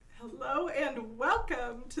and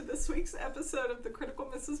welcome to this week's episode of the Critical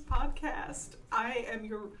Misses podcast. I am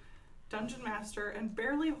your dungeon master and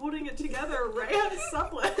barely holding it together, Ryan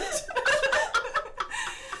Sublet.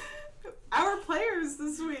 Our players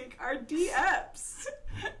this week are DFs.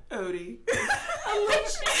 Odie.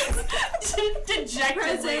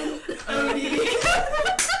 Dejectedly. Odie.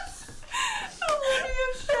 Olivia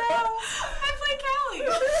Shaw. I play Callie.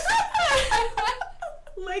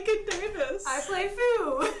 Lakin Davis. I play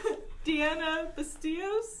Foo. Deanna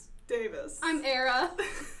Bastillos Davis. I'm Era.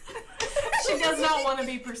 She does not want to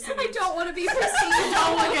be perceived. I don't want to be perceived.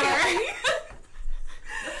 Don't look at her.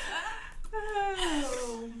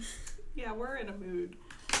 Oh. Yeah, we're in a mood.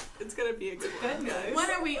 It's gonna be a good one, guys. When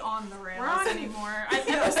are we on the rails We're on- anymore?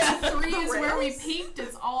 Episode 3 is where we rails? peaked.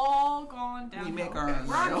 It's all gone down. We make our own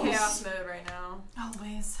We're on rails. chaos mode right now.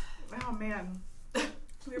 Always. Oh man.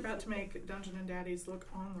 We're about to make Dungeon and Daddies look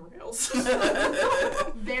on the rails.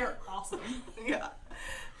 They're awesome. Yeah,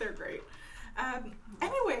 they're great.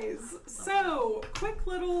 Anyways, so quick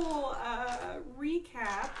little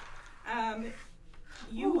recap. I'm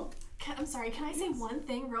sorry, can I say one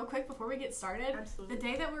thing real quick before we get started? Absolutely. The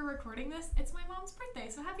day that we're recording this, it's my mom's birthday,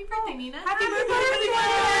 so happy birthday, Nina. Happy birthday!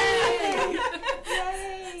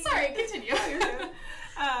 Yay! Sorry, continue. You're good.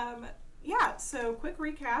 Yeah, so quick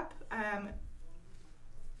recap.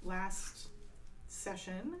 Last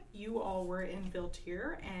session, you all were in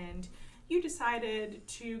Viltier, and you decided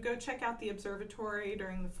to go check out the observatory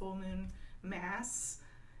during the full moon mass,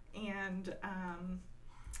 and,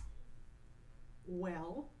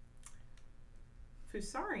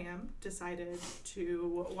 Fusarium decided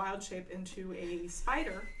to wild shape into a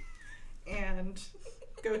spider and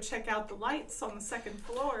go check out the lights on the second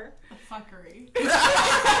floor. The fuckery.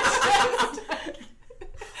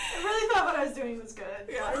 I really thought what I was doing was good.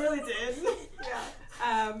 Yeah. I really did.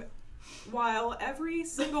 Yeah. While every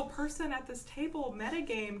single person at this table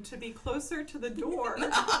metagame to be closer to the door.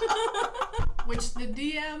 Which the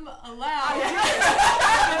DM allowed.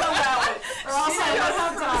 Or else I would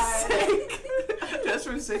have died. Just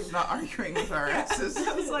for the sake of not arguing with our asses.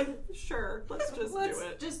 I was like, sure, let's do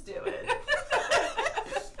it. Just do it.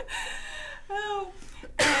 Oh,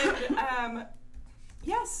 and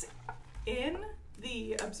yes, in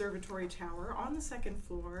the observatory tower on the second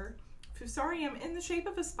floor, Fusarium, in the shape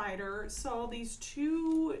of a spider, saw these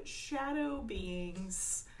two shadow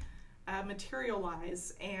beings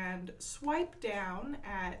materialize and swipe down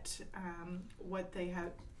at what they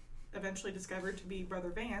had eventually discovered to be Brother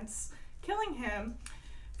Vance, killing him.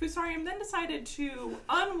 Fusarium then decided to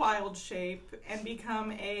unwild shape and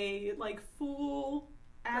become a full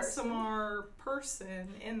Asimar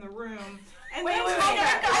person in the room. And Wait,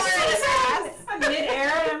 I'm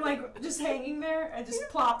mid-air and I'm like just hanging there. I just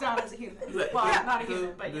plop down as a human. Well, Yeah. not a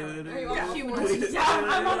human, but yeah. Are you Yeah. all humans? Yeah,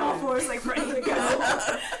 I'm on all fours, like ready to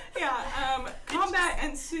go. Yeah, combat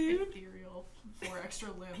ensued. Ethereal 4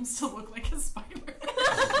 extra limbs to look like a spider.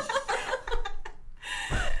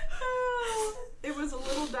 It was a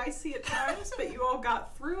little dicey at times, but you all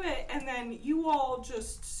got through it, and then you all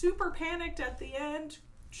just super panicked at the end,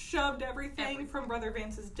 shoved everything from Brother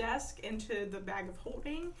Vance's desk into the bag of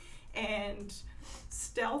holding, and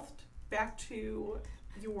stealthed back to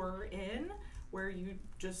your inn, where you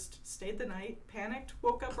just stayed the night, panicked,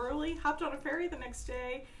 woke up early, hopped on a ferry the next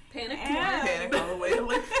day, Panic and Panic all the way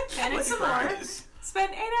to Panic some more. fries.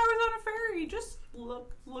 spent 8 hours on a ferry just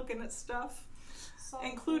looking at stuff,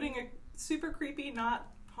 including a super creepy, not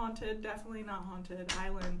haunted, definitely not haunted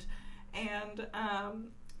island. And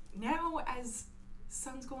now, as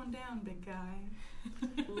sun's going down, big guy,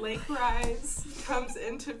 Lake Rise comes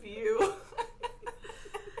into view.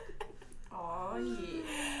 Oh yeah.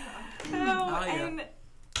 Oh, yeah. And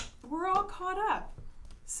we're all caught up.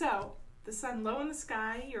 So, the sun low in the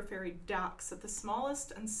sky, your ferry docks at the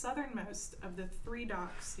smallest and southernmost of the 3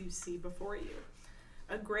 docks you see before you.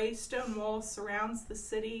 A gray stone wall surrounds the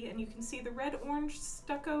city, and you can see the red-orange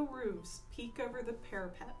stucco roofs peek over the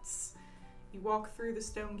parapets. You walk through the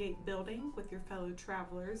Stone Gate building with your fellow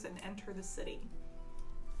travelers and enter the city.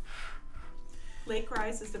 Lake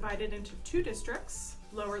Rise is divided into 2 districts.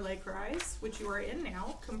 Lower Lake Rise, which you are in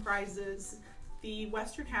now, comprises the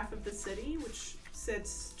western half of the city, which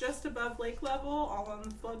sits just above lake level, all on the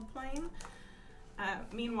floodplain.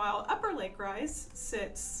 Meanwhile, Upper Lake Rise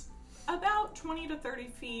sits about 20 to 30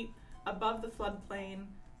 feet above the floodplain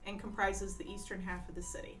and comprises the eastern half of the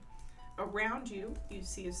city. Around you, you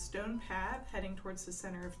see a stone path heading towards the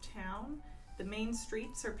center of town. The main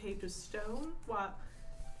streets are paved with stone,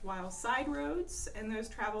 while side roads, and those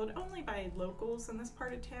traveled only by locals in this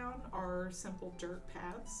part of town, are simple dirt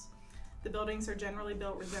paths. The buildings are generally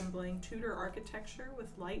built resembling Tudor architecture with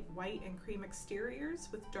light white and cream exteriors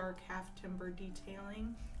with dark half-timber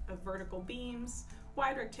detailing of vertical beams,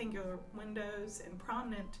 wide rectangular windows, and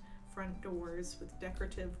prominent front doors with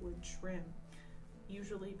decorative wood trim,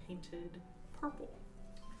 usually painted purple.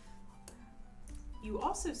 You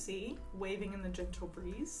also see, waving in the gentle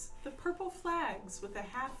breeze, the purple flags with a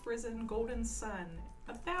half-risen golden sun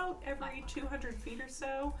about every 200 feet or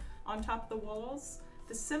so on top of the walls,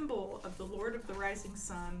 the symbol of the Lord of the Rising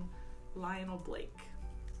Sun, Lionel Blake.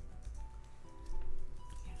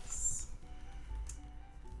 Yes.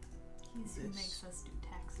 He's who makes us do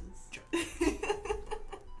taxes.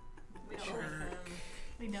 We don't Sure. like him.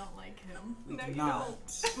 We don't like him. We No, do you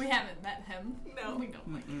not. We haven't met him. No. We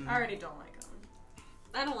don't like him. I already don't like him.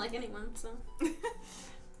 I don't like anyone, so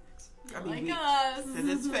I mean, Like us. and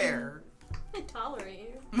it's fair. I tolerate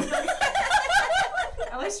you.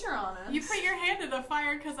 At least you're honest. You put your hand in the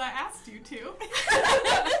fire because I asked you to.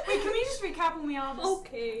 Wait, can we just recap when we all just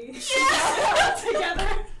Okay. together?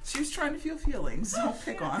 She was trying to feel feelings. Don't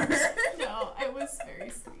pick on her. No, it was very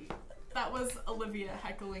sweet. That was Olivia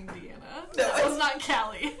heckling Deanna. No. That was not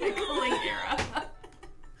Callie heckling Era.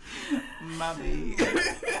 Mummy.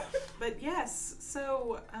 But yes,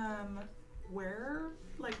 so where,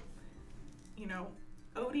 like, you know,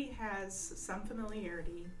 Odie has some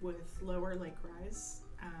familiarity with Lower Lake Rise,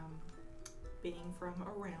 being from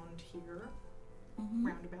around here,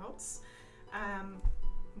 roundabouts.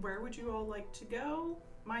 Where would you all like to go?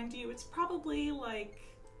 Mind you, it's probably like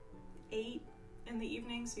 8 in the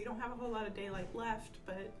evening, so you don't have a whole lot of daylight left,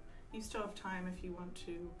 but you still have time if you want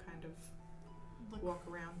to kind of walk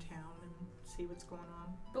around town and see what's going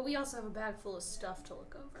on. But we also have a bag full of stuff to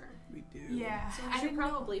look over. We do. Yeah, So I we should didn't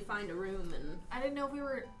probably find a room and... I didn't know if we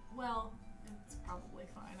were, well, it's probably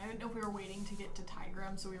fine. I didn't know if we were waiting to get to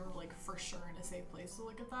Tigram, so we were, like, for sure in a safe place to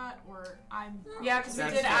look at that, or I'm... Yeah, because we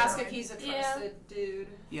That's did fair. ask if he's a Yeah. trusted dude.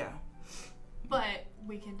 Yeah. But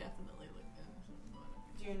we can definitely look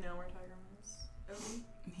at Do you know where Tiger is? Odie?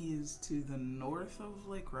 He is to the north of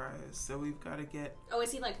Lake Rise, so we've got to get. Oh,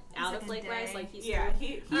 is he, like, out like of a Lake Rise? day. Like, he's... Yeah,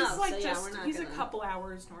 he's Oh, like so yeah, just we're not he's a gonna- couple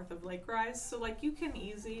hours north of Lake Rise, so like you can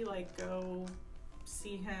easily like go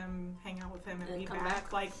see him, hang out with him, and And be come back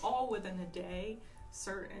back. like all within a day,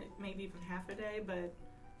 certain maybe even half a day, but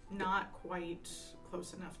not quite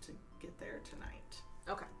close enough to get there tonight.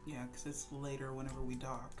 Okay. Yeah, because it's later whenever we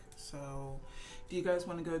dock. So, do you guys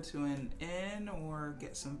want to go to an inn or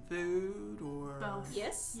get some food or? Both.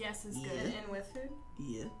 Yes? Yes is Yeah. good. And in with food?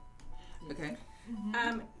 Yeah. Okay.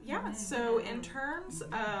 Yeah, so in terms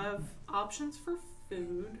of options for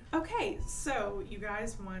food, okay, so you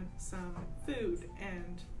guys want some food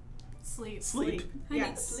and Sleep. Sleep. I need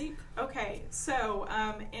yes. sleep. Okay, so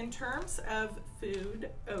in terms of food,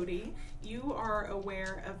 Odie, you are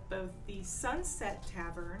aware of both the Sunset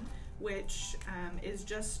Tavern, which is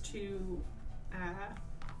just to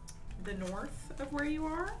the north of where you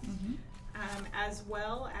are, as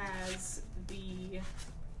well as the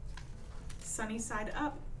Sunnyside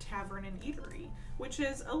Up Tavern and Eatery, which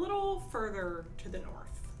is a little further to the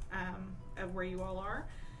north of where you all are.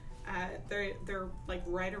 They're like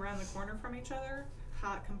right around the corner from each other,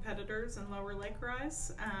 hot competitors in Lower Lake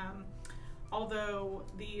Rise. Although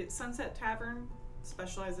the Sunset Tavern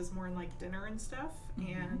specializes more in like dinner and stuff,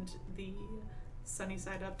 and the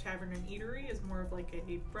Sunnyside Up Tavern and Eatery is more of like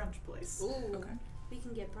a brunch place. Ooh. Okay. We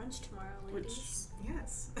can get brunch tomorrow, ladies.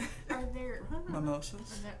 Yes. Are there...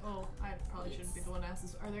 Mimosas. Oh, I probably shouldn't be the one to ask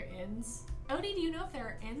this. Are there inns? Odie, do you know if there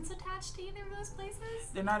are inns attached to either of those places?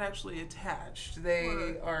 They're not actually attached.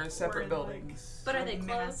 They are separate we're in, like, buildings. But are A they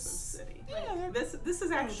massive close? city. Yeah, they're This is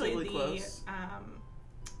actually relatively the close.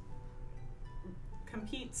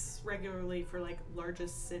 competes regularly for like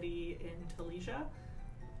largest city in Talesia,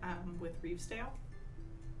 with Reevesdale,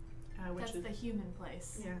 which That's is the human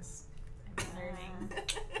place. yes. I'm learning.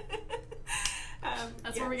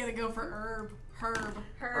 That's yes. where we're gonna go for herb.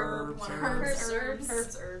 Herbs,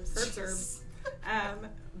 Herbs.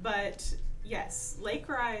 But yes, Lake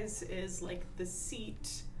Rise is like the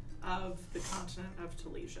seat of the continent of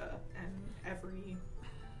Talesia, and every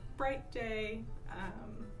bright day,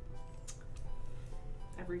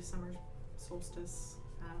 every summer solstice,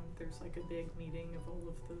 there's like a big meeting of all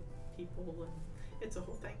of the people, and it's a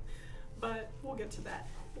whole thing. But we'll get to that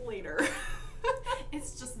later.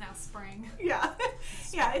 It's just now spring. Yeah.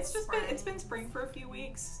 Yeah, it's been spring for a few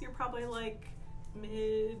weeks. You're probably like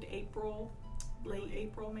mid-April, late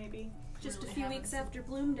April maybe. Just Really a few haven't weeks seen- after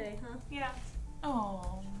Bloom Day, huh? Yeah.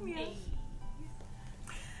 Oh. Yeah.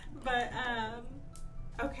 But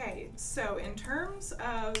okay, so in terms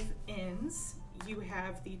of inns, You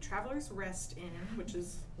have the Traveler's Rest Inn, which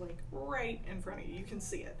is like right in front of you. You can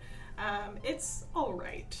see it. It's all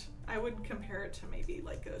right. I would compare it to maybe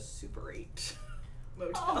like a Super 8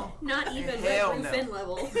 motel. Not even Hell Red Roof no. Inn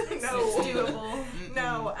level. No. It's doable.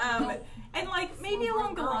 No. And like maybe Full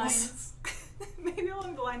along the girls. lines, maybe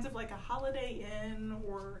along the lines of like a Holiday Inn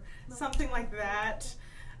or something like that.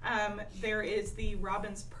 There is the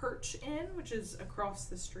Robin's Perch Inn, which is across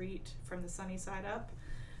the street from the Sunny Side Up.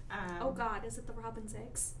 Oh God, is it the Robin's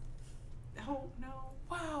Eggs? Oh no!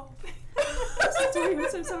 Wow. I'm so sorry. I'm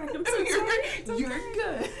so sorry. I'm so sorry. You're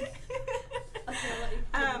good. Okay,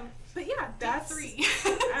 I'll let you. But yeah, that's 3.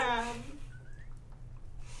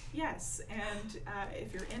 Yes, and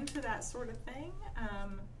if you're into that sort of thing,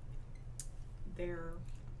 there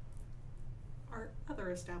are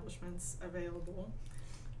other establishments available.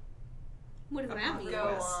 What does that Upon mean? Go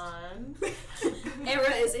request. on.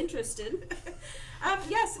 Era is interested.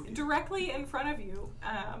 Yes, directly in front of you,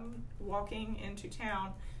 walking into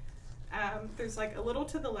town, there's like a little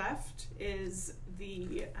to the left is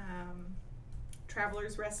the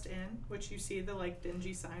Traveler's Rest Inn, which you see the like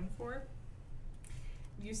dingy sign for.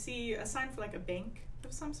 You see a sign for like a bank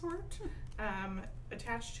of some sort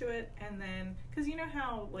attached to it, and then because you know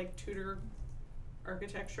how like Tudor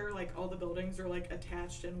architecture, like all the buildings are like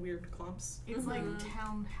attached in weird clumps. It's like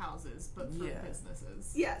townhouses, but for Yeah.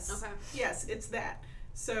 businesses. Yes. Okay. Yes, it's that.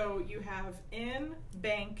 So you have inn,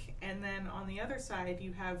 bank, and then on the other side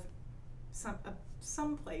you have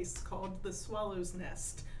some place called the Swallow's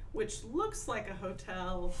Nest, which looks like a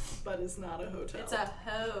hotel but is not a hotel. It's a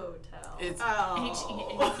hotel. It's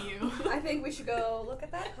H-E-A-Q. I think we should go look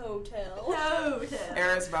at that hotel. hotel.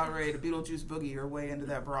 Era's about ready to Beetlejuice boogie her way into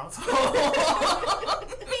that brothel.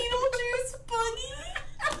 Beetlejuice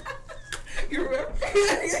boogie. You remember?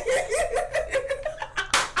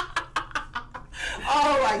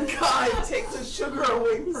 Oh my God! Take the sugar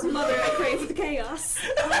away from Mother, I me. crave the chaos.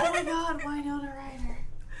 Oh my God, Winona Ryder.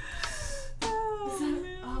 Oh, man.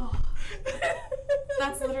 Oh,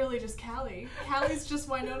 that's literally just Callie. Callie's just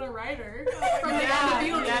Winona Ryder from the Yeah,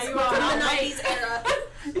 Beetlejuice yeah, you movie. are. From the 90s era.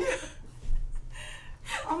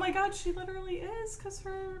 Oh my God, she literally is, because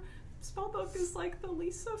her spellbook is like the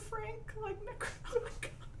Lisa Frank, like oh my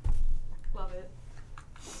God. Love it.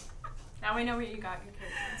 Now we know where you got your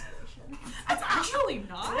character inspiration. It's actually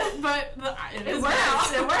not, but it is works. now.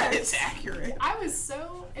 It works. It's accurate. I was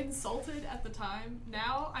so insulted at the time.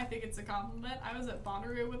 Now I think it's a compliment. I was at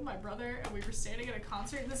Bonnaroo with my brother, and we were standing at a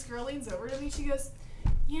concert, and this girl leans over to me. She goes,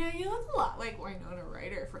 "You know, you look a lot like Winona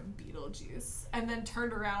Ryder from Beetlejuice," and then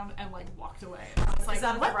turned around and like walked away. And I was like, Is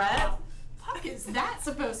that a "What threat? the fuck is that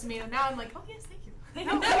supposed to mean?" And now I'm like, "Oh yes, thank you." They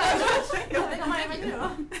don't know.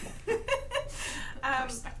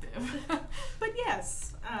 Perspective. But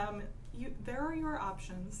yes, there are your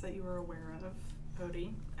options that you are aware of,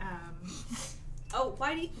 Odie. Oh,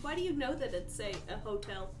 why do you know that it's a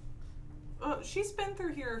hotel? Well, she's been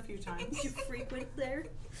through here a few times. You frequent there?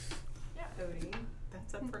 Yeah, Odie.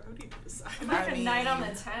 That's up for Odie to decide. Like I a night on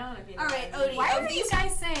mean- the town if you All right, know what I Odie. mean. Why Of are you these-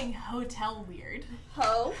 guys saying hotel weird?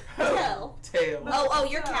 Hotel. Tail. Oh,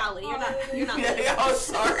 you're Callie. You're not. Yeah, oh,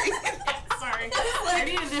 sorry. Sorry. I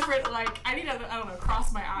need a different, I don't know,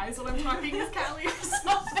 cross my eyes when I'm talking as Callie or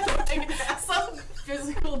something. Some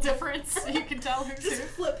physical difference so you can tell who's Just who.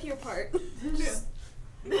 flip your part. Who is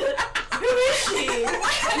she?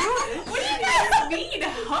 What do you guys mean,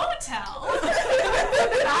 hotel?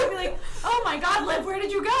 I'd be like, oh my God, Liv, where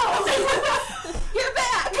did you go? You're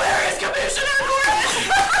back. Where is Commissioner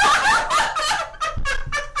Gordon?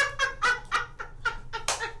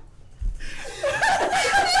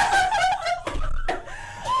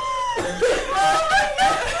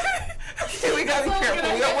 Okay, we gotta be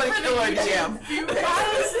careful. We don't want to kill our jam. You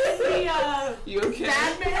guys the You okay?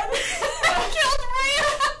 bad man killed Maria.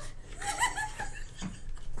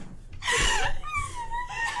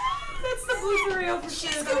 That's the blooper reel for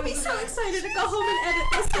She's sure. gonna be so excited to go home and edit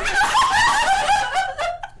this.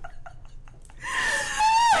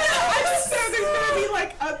 So there's gonna be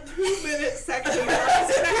like a 2-minute section where I'm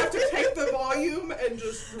gonna have to take the volume and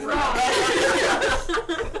just drop. My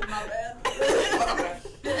bad.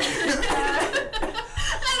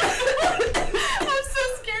 I'm so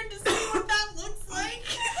scared to see what that looks like.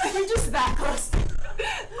 We're just that close.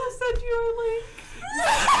 I'll send you a link.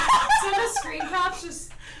 Send a screen cap,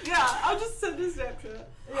 just Yeah, I'll just send a Snapchat.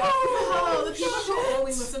 Oh, the people who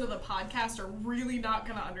only listen to the podcast are really not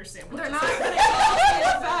gonna understand what they're this not is. gonna get the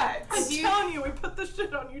facts. I'm telling you, we put this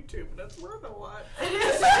shit on YouTube and it's worth a lot.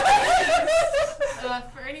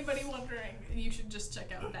 For anybody wondering, you should just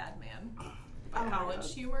check out Bad Man by Oh my College God.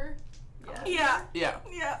 Humor. Yeah. Yeah.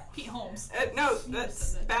 Yeah. Pete Holmes. No, that's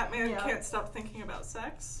said it. Batman Yeah. can't stop thinking about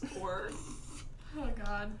sex. Or Oh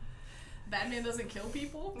God. Batman doesn't kill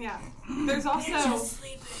people. yeah. There's also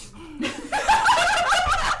sleeping.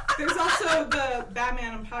 there's also the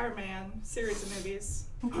Batman and Power Man series of movies.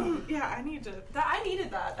 Yeah, I need to. I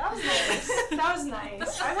needed that. That was nice. That was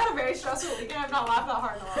nice. I've had a very stressful weekend. I've not laughed that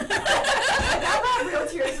hard in a long time. I've had real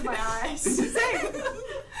tears in my eyes.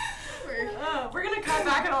 We're gonna cut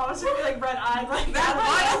back and all of us are gonna be like red-eyed like that.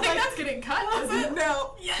 I don't think that's getting cut, is it?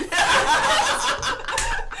 No. Yes.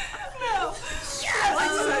 No. Yes! Like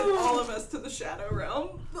send all of us to the Shadow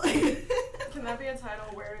Realm. Can that be a title?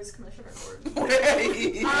 Where is Commissioner Gordon?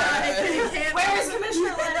 Yeah. Where is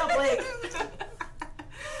Commissioner Leno Blake?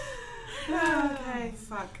 Okay.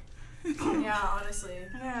 Fuck. Yeah, honestly.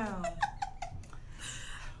 No.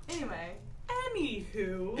 Anyway.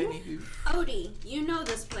 Anywho. Odie, you know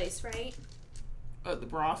this place, right? The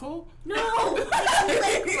brothel? No!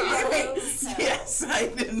 It's Lake Yes, I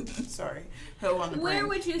didn't. Sorry. Hell on the Where brain.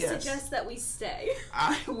 would you Yes. suggest that we stay?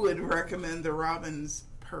 I would recommend the Robin's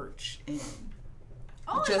Perch Inn.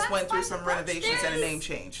 Oh, Just that's went through by some the renovations and a There's- name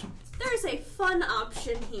change. There's a fun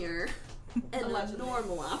option here and Allegedly. a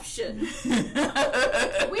normal option.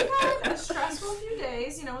 We've had a stressful few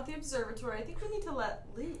days, with the observatory. I think we need to let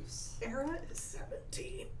loose. Era is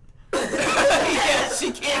 17. Yeah,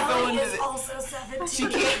 she can't go into the, also 17. she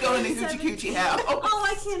can't go into Hoochie Coochie House. Oh,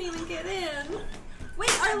 I can't even get in. Wait,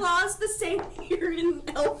 are laws the same here in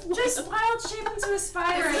Elfwood? Just wild shape into a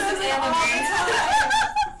spider. It's It's just all anime.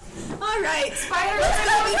 the time. All right, Spiders let's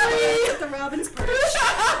are go free. at the Robin's Perch.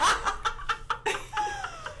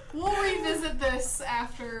 We'll revisit this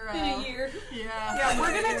after In a year. Yeah. Yeah,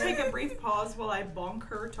 we're gonna take a brief pause while I bonk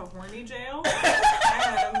her to horny jail.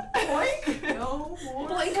 And Boink. no more.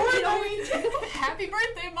 Blake, Happy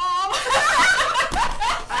birthday, Mom!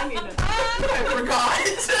 I need it. I forgot.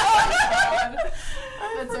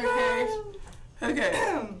 That's okay.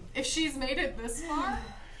 Okay. If she's made it this far,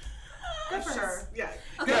 Good for her. Yeah.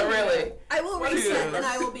 Good, really. I will What reset is- and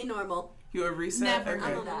I will be normal. You a reset? Never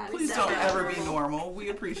Okay. do that. Please Never. don't ever be normal. We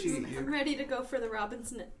appreciate I'm you. ready to go for the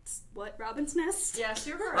Robin's Nest. What? Robin's Nest? Yes,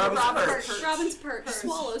 you're right. Robin's Robin's Perch. Robin's Perch. Perch.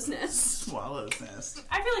 Swallow's Nest. Swallow's Nest.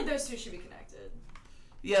 I feel like those two should be connected.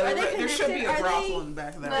 Yeah, Are they there should be a connected? Are brothel they- in the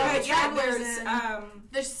back of that. No, room. Yeah, Travelers there's Inn.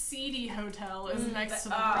 The seedy hotel is next to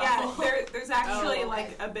the yeah, brothel. there's actually Oh, okay.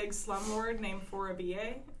 like a big slumlord named Forabie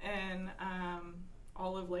in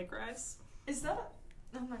Olive Lake Rise. Is that?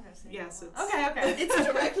 I'm not gonna say. Yes, it's Okay. It's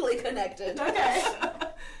directly connected. Okay.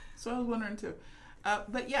 So I was wondering too.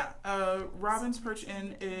 But yeah, Robin's Perch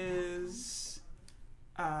Inn is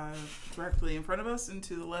directly in front of us and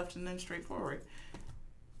to the left and then straight forward.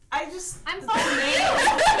 I'm following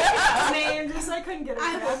name. Just I couldn't get it.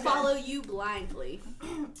 I will Okay. follow you blindly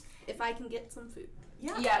if I can get some food.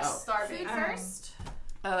 Yeah. Yes, Oh. starving. Food Um, first.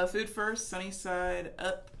 Food First, Sunnyside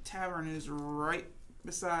Up Tavern is right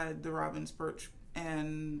beside the Robin's Perch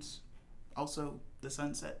and also the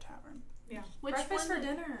Sunset Tavern. Which Breakfast one? for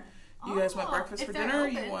dinner. You guys want Oh, breakfast if for they're dinner or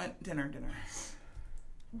you open. want dinner?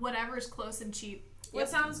 Whatever's close and cheap. What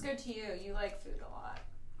sounds good to you? You like food a lot.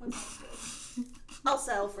 What sounds good? I'll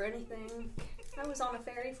settle for anything. I was on a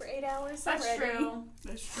ferry for 8 hours That's already. true.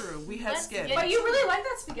 That's true. We had Let's sketch. get- But you really like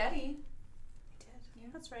that spaghetti. Yeah,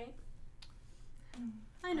 that's right.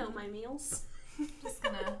 I know my meals. Just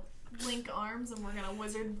gonna link arms and we're gonna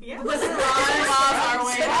wizard. Yeah. Wizard our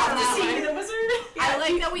way down that way. the wizard. I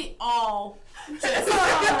like that we all.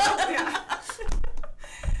 Yeah.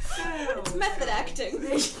 It's method acting.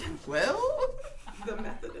 Well, The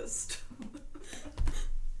Methodist.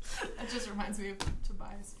 That just reminds me of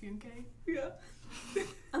Tobias Funke. Yeah.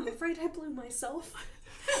 I'm afraid I blew myself.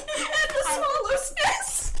 At the swallow's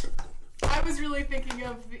nest. I was really thinking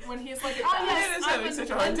of when he's like, oh yes, is I'm having in such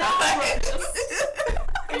a the hard now.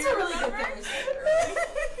 It's a really good thing to say.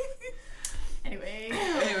 Anyway,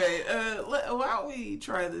 anyway, why don't we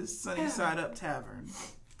try this Sunnyside Up Tavern?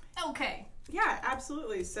 okay. Yeah,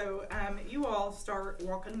 absolutely. So you all start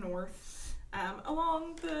walking north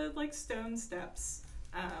along the like stone steps.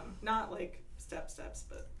 Not like steps,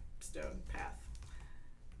 but stone path.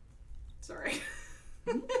 Sorry.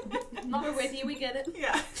 We're with you, we get it.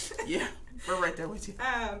 Yeah. Yeah, we're right there with you.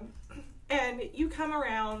 And you come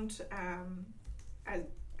around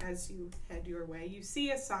as you head your way. You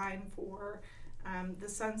see a sign for the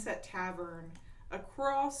Sunset Tavern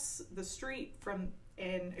across the street from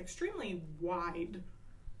an extremely wide,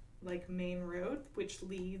 like main road, which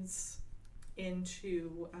leads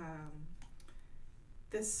into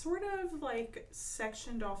this sort of like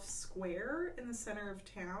sectioned off square in the center of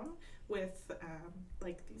town with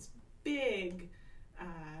like these big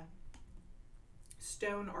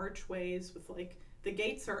stone archways with like the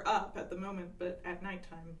gates are up at the moment, but at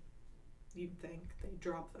nighttime you'd think they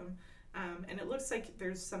drop them. And it looks like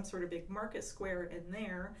there's some sort of big market square in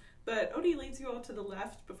there. But Odie leads you all to the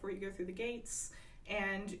left before you go through the gates,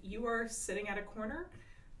 and you are sitting at a corner.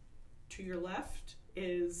 To your left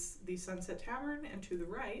is the Sunset Tavern, and to the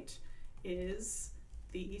right is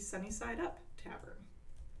the Sunny Side Up Tavern.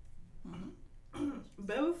 Mm-hmm.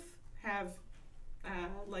 Both have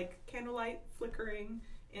like candlelight flickering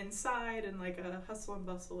inside and like a hustle and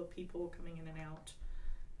bustle of people coming in and out.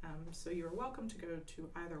 So you're welcome to go to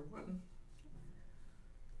either one.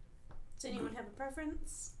 Does anyone have a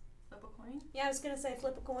preference? Flip a coin. Yeah, I was gonna say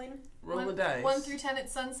flip a coin. Roll the dice. 1 through 10 at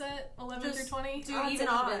sunset, 11 Just through 20. Do Odds even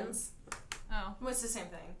and odds. evens. Oh. Well, it's the same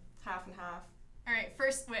thing. Half and half. Alright,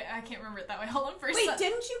 first, wait, I can't remember it that way. Hold on, first. Wait,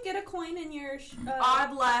 didn't you get a coin in your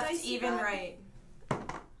Odd left, dice you even got? right.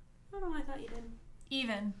 Oh, I thought you did.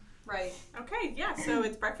 Even. Right. Okay, yeah, so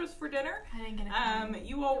it's breakfast for dinner. I didn't get it.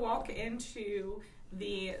 You all walk into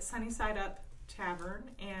the Sunny Side Up Tavern,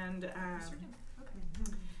 and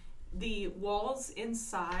the walls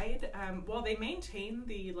inside, while they maintain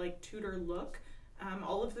the like Tudor look,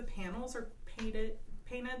 all of the panels are painted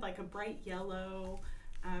like a bright yellow,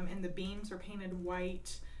 and the beams are painted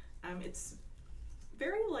white. It's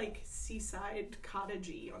very like seaside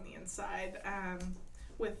cottagey on the inside,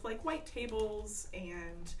 with like white tables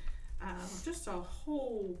and just a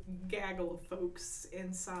whole gaggle of folks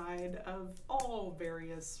inside of all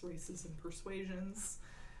various races and persuasions.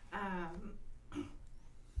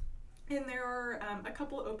 And there are a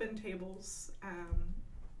couple open tables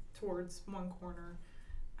towards one corner,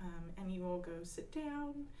 and you all go sit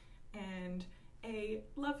down, and a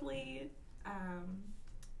lovely,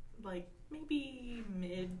 like maybe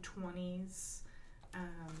mid-20s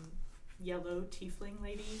yellow tiefling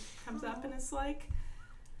lady comes up and is like,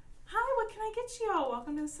 "Hi, what can I get you all?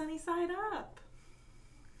 Welcome to the Sunny Side Up."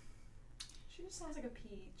 She just sounds like a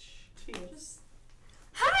peach. She is. Just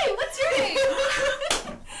Hi, what's your name?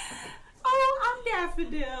 Oh, I'm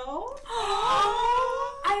Daffodil.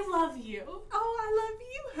 I love you. Oh, I love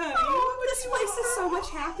you, honey. Oh, this place is so much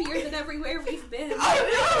happier than everywhere we've been. I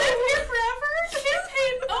will live here forever.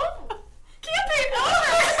 Campaign over.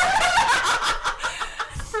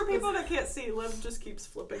 For people that can't see, Liv just keeps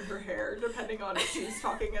flipping her hair depending on if she's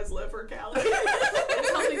talking as Liv or Callie. It's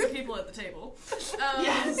helping the people at the table.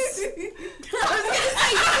 Yes.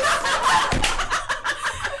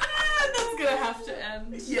 That's gonna have to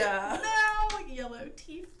end. Yeah. Now, yellow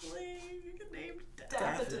tiefling named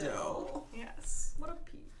Daffodil. Yes. what a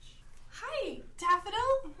peach. Hi,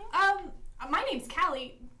 Daffodil. My name's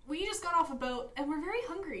Callie. We just got off a boat and we're very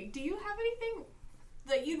hungry. Do you have anything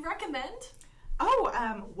that you'd recommend? Oh,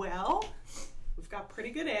 well, we've got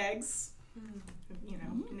pretty good eggs. You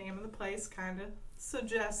know, name of the place kind of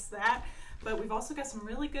suggests that. But we've also got some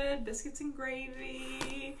really good biscuits and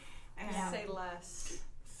gravy. And, Say less.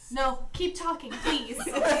 No, keep talking, please.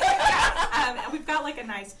 and we've got like a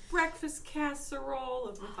nice breakfast casserole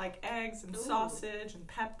with like eggs and sausage and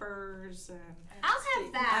peppers. And I'll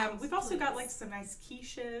have that. we've also got please. like some nice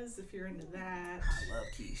quiches if you're into that. I love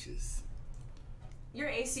quiches. Your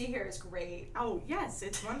AC here is great. Oh, yes,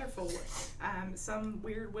 it's wonderful. Some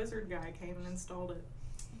weird wizard guy came and installed it.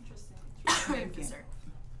 Interesting. Wait, dessert.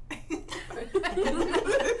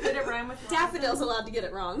 Did it rhyme with Daffodil's allowed to get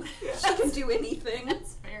it wrong. She can do anything.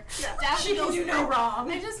 That's fair. Yeah. She can do no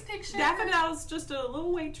wrong. I just picture Daffodil's just a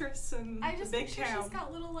little waitress in I the just big picture town. she's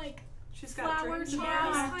got little like She's got flower drinks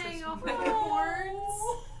jars and hanging off of breakfast. her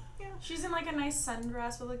horns. She's in like a nice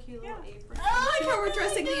sundress with a cute little apron. I like how we're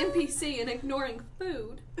dressing the NPC and ignoring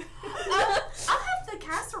food. I'll have the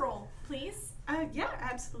casserole, please. Yeah,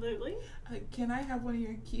 absolutely. Can I have one of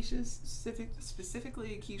your quiches,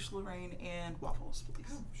 specifically a quiche Lorraine and waffles, please?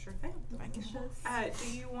 Oh, sure thing. Thank you.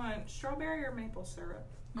 Do you want strawberry or maple syrup?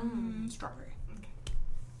 Strawberry.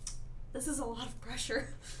 This is a lot of pressure.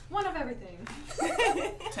 One of everything.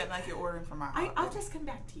 Pretend like you're ordering from my I'll just come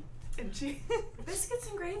back to you. And she. Biscuits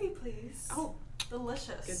and gravy, please. Oh,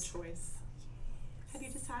 delicious. good choice. Have you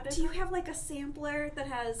decided? Do you have like a sampler that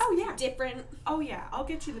has Oh, yeah. different? Oh yeah, I'll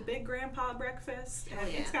get you the big grandpa breakfast, and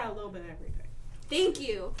yeah. it's got a little bit of everything. Thank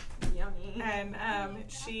you. Yummy. And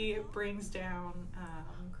she brings down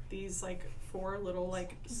these like 4 little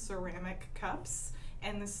like ceramic cups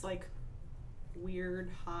and this like weird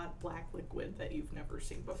hot black liquid that you've never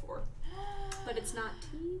seen before. But it's not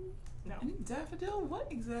tea. No. And Daffodil, what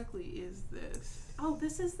exactly is this? Oh,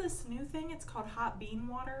 this is this new thing. It's called hot bean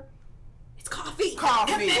water. It's coffee.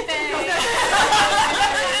 Coffee. Me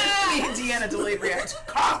and Deanna delayed reaction.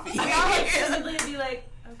 Coffee. I'll like simply be like,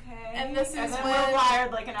 okay. And And this is And then when we're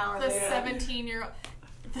wired like an hour the later.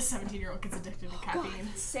 17-year-old gets addicted to caffeine.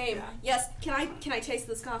 Same. Yeah. Yes. Can I taste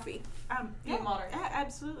this coffee? Bean water. Yeah,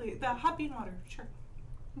 absolutely. The hot bean water, sure.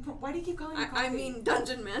 Why do you keep calling it I coffee? mean,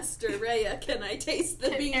 Dungeon Master Rhea, can I taste the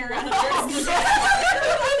bean Aaron. water?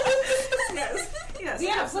 Yes. Yes.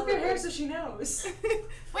 Yeah, flip your hair so she knows.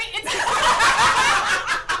 Wait, it's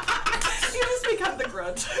You just become the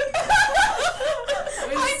grudge.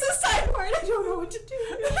 Mine's a side part. I don't know what to do.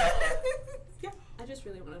 Yeah. I just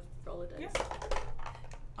really want to roll a dice. Yeah.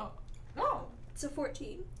 Oh. It's a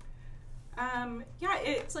 14. Yeah,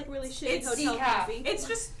 It's like really shitty It's hotel decaf. coffee. it's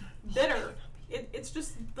just bitter. It's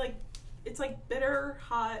just like it's like bitter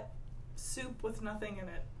hot soup with nothing in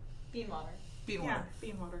it. Bean water. Bean Yeah, water.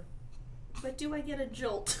 bean water. But do I get a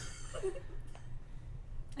jolt?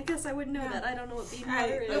 I guess I would know Yeah. that. I don't know what bean I-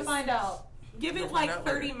 water We'll is. find out. Give You'll it find like out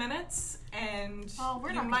 30 later. minutes, and Oh, we're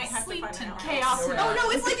you not might gonna have to sleep find tonight. out. Chaos. No, we're Oh not. no,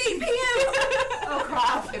 it's like 8 p.m. Oh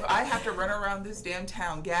crap. If I have to run around this damn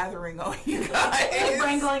town gathering all you guys.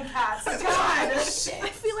 Wrangling cats. God. I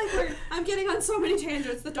feel like I'm getting on so many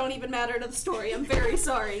tangents that don't even matter to the story. I'm very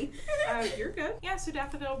sorry. You're good. Yeah, so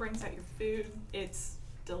Daffodil brings out your food. It's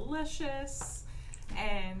delicious,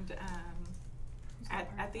 and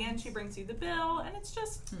at the end she brings you the bill, and it's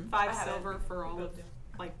just 5 I have silver for all of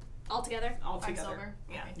like All together? all 5 together. silver.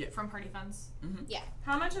 Yeah. Okay. Yeah. From Party Funds.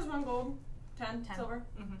 How much is 1 gold? 10 10. silver?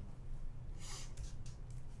 Mm-hmm.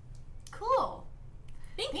 Cool.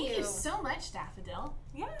 Thank Thank you so much, Daffodil.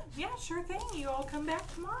 Yeah, sure thing. You all come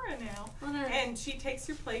back tomorrow now. And she takes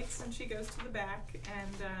your plates and she goes to the back,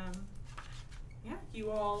 and yeah,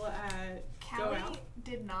 you all go Callie out.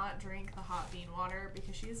 did not drink the hot bean water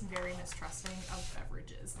because she is very mistrusting of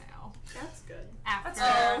beverages now. That's good. After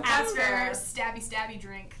fair. That's fair. stabby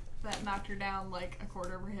drink that knocked her down like a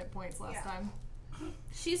quarter of her hit points last Yeah. time.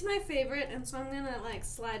 She's my favorite, and so I'm gonna like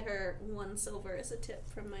slide her 1 silver as a tip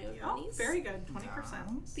from my own Oh, monies. very good.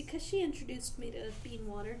 20%. Because she introduced me to bean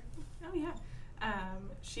water. Oh yeah.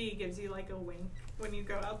 She gives you like a wink when you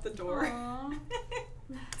go out the door. Aww.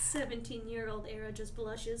 17-year-old Era just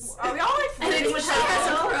blushes. Are we all like And then flirting with she has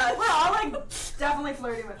a her? crush. We're all like definitely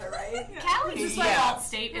flirting with her, right? Callie's Yeah. default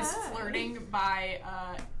state is Yeah. flirting by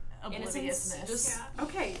Innocence, obliviousness. just-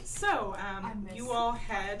 Okay, so I miss you all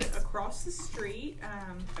head across the street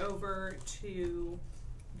over to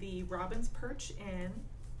the Robin's Perch Inn,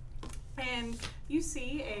 and you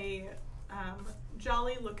see a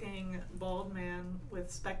jolly-looking bald man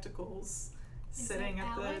with spectacles Is sitting it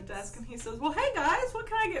at the Alex? desk, and he says, "Well, hey guys, what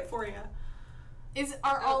can I get for you?"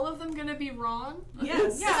 Are all of them gonna be Ron?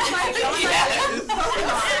 Yes. Yes.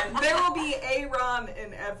 There will be a Ron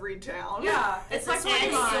in every town. Yeah, it's like It's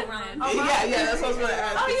Pokemon. so Ron. Oh, Yeah, that's what I was gonna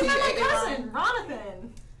ask. Oh, you Is met he my a- cousin, Ronathan.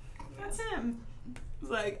 That's him.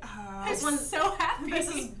 Like, I'm so happy. This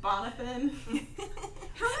is Bonathan.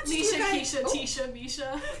 How much do you Nisha, guys... Keisha, Tisha,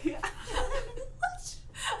 Misha.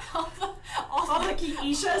 all All the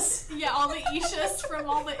Keishas. Yeah, all the Ishas from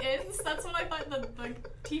all the inns. That's what I thought the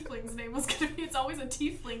tiefling's name was gonna be. It's always a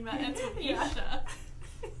tiefling that ends with Yeah. Isha.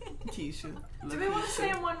 Keisha. Do we want to stay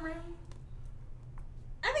in one room?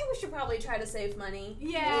 I think we should probably try to save money.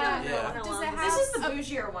 Yeah. We don't know how Does long it this have This is the a-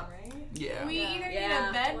 bougier one, right? Yeah. We either need Yeah.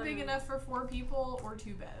 a bed One big room. enough for 4 people or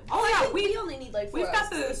 2 beds. Oh I yeah, think we only need like 4 We've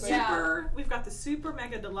got the hours. super. We've got the super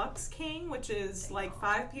mega deluxe king, which is like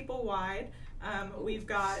 5 people wide. We've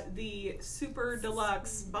got the super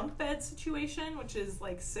deluxe bunk bed situation, which is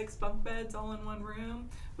like 6 bunk beds all in one room.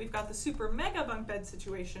 We've got the super mega bunk bed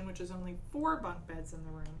situation, which is only 4 bunk beds in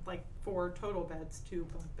the room, like 4 total beds, 2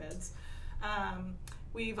 bunk beds.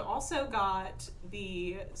 We've also got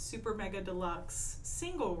the super mega deluxe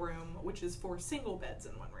single room, which is 4 single beds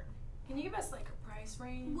in one room. Can you give us like a price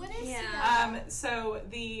range? What is Yeah. So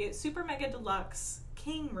the super mega deluxe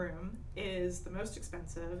king room is the most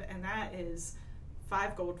expensive, and that is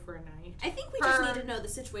 5 gold for a night. I think we Per- just need to know the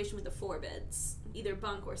situation with the 4 beds, either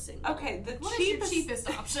bunk or single. Okay, the What is your cheapest, cheapest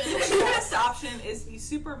option? the cheapest option is the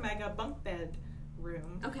super mega bunk bed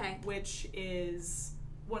room, Okay, which is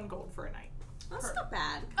 1 gold for a night. that's not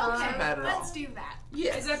bad. Okay, Not bad at let's all. do that.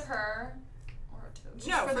 Yes. Is it per or two?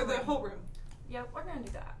 No, for the room. whole room. Yeah, we're gonna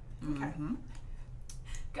do that. Mhm.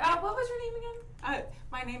 What was your name again?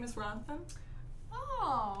 My name is Ronathan.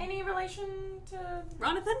 Oh. Any relation to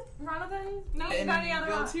Ronathan? Ronathan? No. Any Anybody other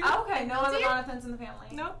builds here? Oh, okay, no other Here? Ronathans in the family.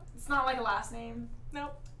 Nope, It's not like a last name.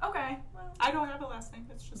 nope. Okay, well, I don't have a last name.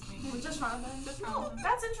 It's just me. just Ronathan. Just Oh, Ronathan.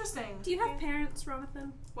 that's interesting. Do you have parents,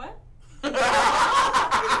 Ronathan? What?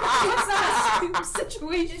 What's that a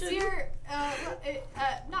situation? Is your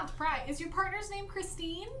not to pry? Is your partner's name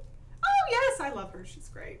Christine? Oh yes, I love her. She's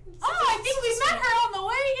great. Oh, I think we met her on the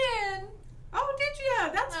way in. Oh, did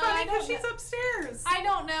you? That's No, funny I because don't upstairs? I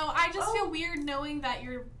don't know. I just feel weird knowing that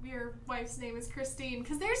your wife's name is Christine.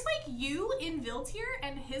 Because there's like you in Viltier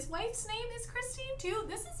and his wife's name is Christine too.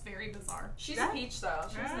 This is very bizarre. She's a peach though.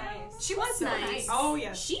 She was nice. She was so nice. Oh,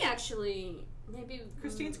 yes. She actually, maybe...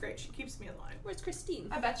 Christine's great. She keeps me in line. Where's Christine?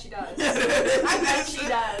 I bet she does. I bet she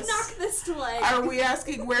does. Knock this to like... Are we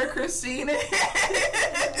asking where Christine is?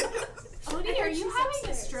 Odie, are you having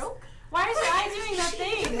a stroke? Why is your eye doing that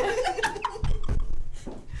thing?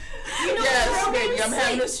 Yes, baby, I'm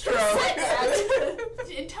having a stroke.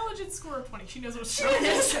 Intelligence score of 20. She knows what stroke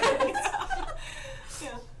is.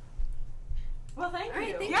 Yeah. Well, thank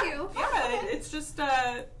you. Thank you. Yeah, it's just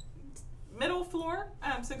middle floor.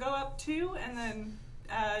 So go up 2 and then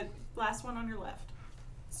last one on your left.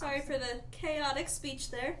 Sorry for the chaotic speech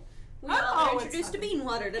there. We Oh, all are it's introduced to nothing. bean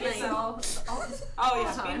water tonight. Oh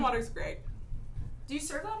yeah, time. bean water's great. Do you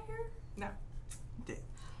serve out here?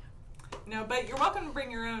 No, but you're welcome to bring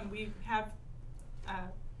your own. We have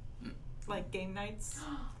like game nights.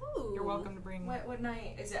 Ooh. You're welcome to bring. What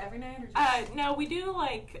night? Is it every night or just... No, we do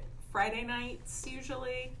like Friday nights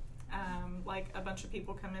usually. Like a bunch of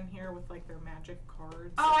people come in here with like their magic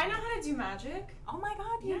cards. Oh, I know how to do magic. Oh my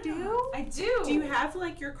god, you Yeah, do? I do. Do you have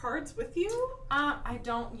like your cards with you? I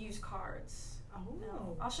don't use cards. Oh,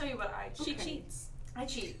 No. I'll show you what I She Okay. cheats. I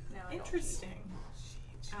cheat. No, I don't Interesting.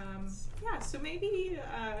 Yeah, so maybe cheat.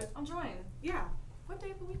 I'll join. yeah. What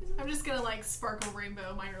day of the week is it? I'm just gonna like sparkle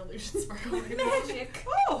rainbow, minor illusion sparkle rainbow. Magic.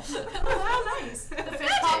 Oh, How nice. The fish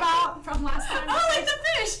pop out from last time. Oh, like the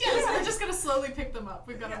fish! Yes, we're just gonna slowly pick them up.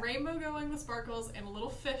 We've got a rainbow going with sparkles and a little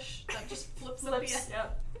fish that just flips at the Flips. end.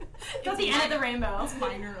 Yep. It's At the end of the rainbow. It's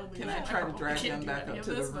minor illusion. Can I try to don't drag know if we them can back do any up of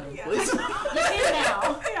to the this, room, but- Yeah. please? You can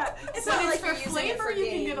now. yeah. It's When not it's like for you're using it flavor, for you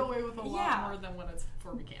can game. get away with a lot Yeah. more than when it's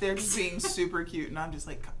for mechanics. They're just being super cute, and I'm just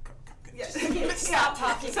like, come. Yeah. Stop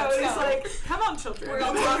talking. So let's it's go. like, come on, children. We're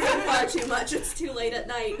all talking far too much. It's too late at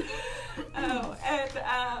night. Oh,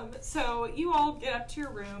 and so you all get up to your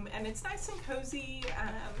room, and it's nice and cozy,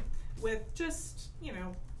 with just,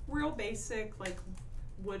 real basic, like,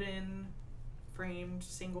 wooden framed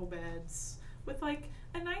single beds with, like,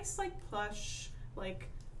 a nice, like, plush, like,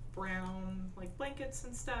 brown, like, blankets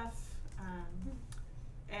and stuff.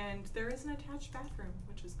 And there is an attached bathroom,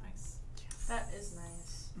 which is nice. That is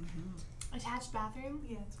nice. Mm-hmm. Attached bathroom?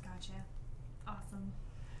 Yes. Gotcha. Awesome.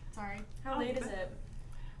 Sorry. How late is it?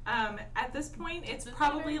 At this point, it's It's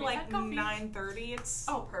probably dinner, like we've had coffee. 9:30. It's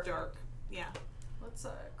Perfect. dark. Yeah. Let's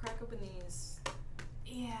crack open these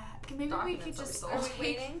Yeah. Maybe we documents could that we just. sold. Are we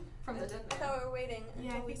waiting? from the dead I man. thought we were waiting Yeah,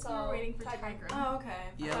 I until we think saw we're waiting for Tiger. Tigram. Oh, okay.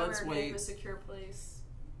 Yeah, I thought let's we were getting wait. a secure place.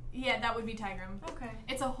 Yeah, that would be Tigram. Okay.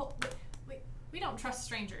 It's a whole. We don't trust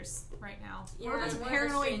strangers right now. Yeah, we're we're a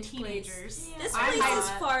paranoid strange place. teenagers. Yeah. This I'm place is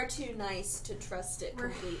not. far too nice to trust it We're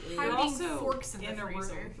completely. hiding You're also forks in the a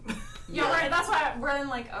freezer. room. Yeah, right. That's why we're in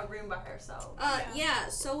like a room by ourselves. Yeah,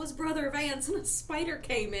 so was Brother Vance and a spider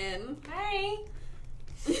came in. Hi.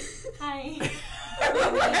 Hi.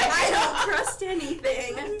 I don't trust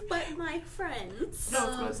anything but my friends. No, I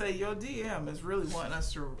was gonna say your DM is really wanting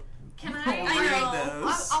us to Can read I know.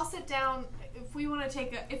 those. I'll sit down if we want to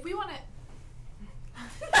take a. If we want to.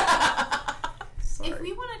 Sorry. If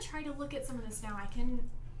we want to try to look at some of this now, I can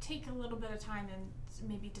take a little bit of time and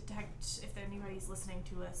maybe detect if anybody's listening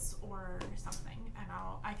to us or something, and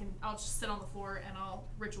I'll just sit on the floor and I'll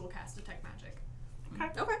ritual cast detect magic.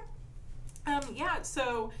 Okay. Okay. Yeah,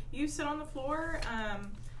 so you sit on the floor.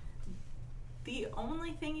 The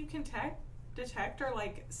only thing you can detect are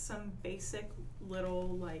like some basic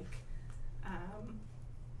little like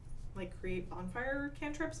create bonfire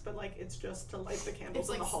cantrips, but like it's just to light the candles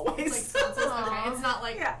in the hallways. It's like sconces. Okay, it's not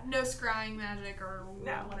like Yeah. no scrying magic or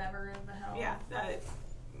No. whatever the hell. Yeah,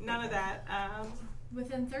 none of that.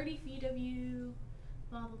 Within 30 feet of you,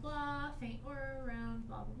 blah blah blah, faint aura around,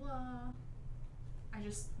 blah blah blah.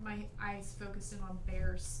 My eyes focused in on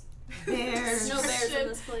bears. There's no bears in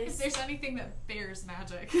this If place. there's anything that bears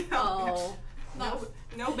magic. Oh.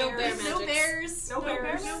 No bear bears. magic. No bears. No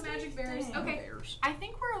bears. No magic bears. Dang. Okay. I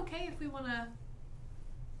think we're okay if we want to.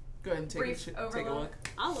 Go ahead and Brief take a overlook. look.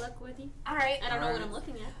 I'll look with you. All right. I don't know what Alright. I'm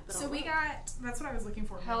looking at. But So I'll we look. got. That's what I was looking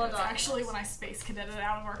for. Hella It's actually documents. when I space cadeted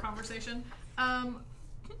out of our conversation.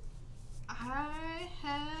 I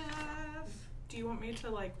have Do you want me to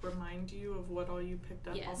like remind you of what all you picked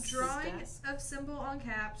up Yes. off his drawing desk? of symbol on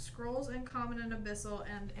cap, scrolls in common and abyssal,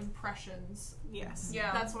 and impressions. Yes.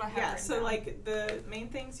 Yeah. That's what I have. Yeah, written so down. like the main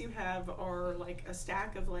things you have are like a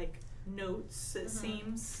stack of like notes, it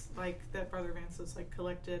seems like that Brother Vance has like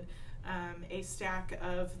collected, a stack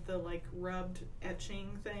of the like rubbed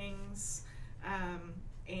etching things,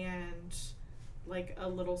 and like a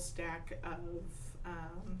little stack of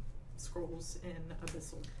scrolls in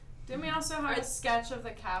Abyssal. Didn't we also have a sketch of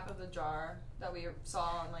the cap of the jar that we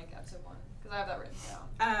saw in like episode 1? Because I have that written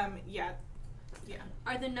down. Yeah.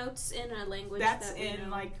 Are the notes in a language That's that we in know?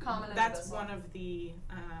 like Common and that's Abyssal. one of the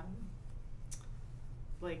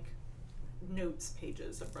like notes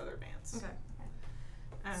pages of Brother Vance.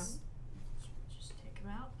 Okay. Just take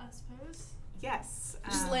him out, I suppose. Yes.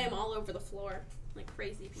 Just lay them all over the floor like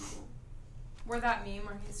crazy people. Or that meme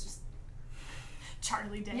where he's just...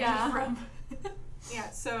 Charlie Day Yeah. from. Yeah.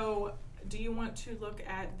 So, do you want to look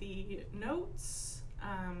at the notes,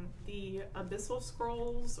 the Abyssal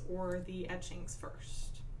scrolls, or the etchings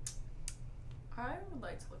first? I would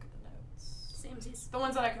like to look at the notes. Samesies. The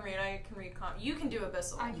ones that I can read you can do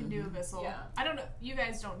Abyssal. I can do Abyssal. Yeah. I don't know. You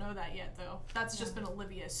guys don't know that yet, though. That's just been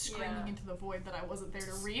Olivia screaming into the void that I wasn't there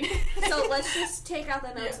to read. So let's just take out the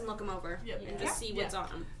notes Yeah. and look them over Yep. and Yeah. just see what's Yeah. on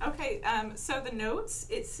them. Okay. So the notes.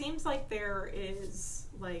 It seems like there is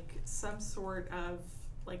like some sort of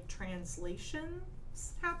like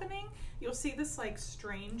translations happening. You'll see this like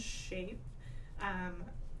strange shape.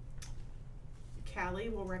 Callie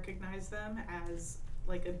will recognize them as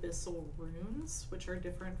like abyssal runes, which are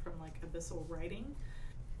different from like abyssal writing.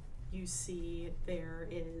 You see there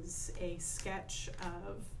is a sketch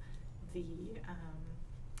of the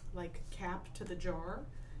like cap to the jar,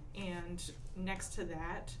 and next to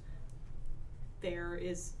that there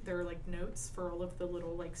are like notes for all of the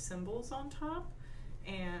little like symbols on top,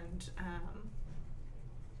 and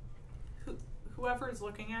whoever is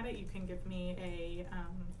looking at it, you can give me a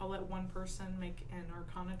I'll let one person make an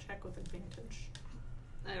Arcana check with advantage.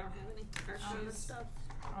 I don't have any Arcana stuff.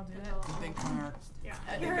 I'll do it. I think Mark. Yeah,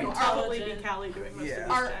 I it think will you're probably be intelligent. Callie doing most Yeah. of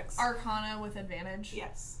these checks. Arcana with advantage.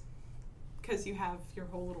 Yes, because you have your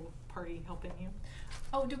whole little party helping you.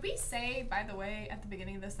 Oh, did we say, by the way, at the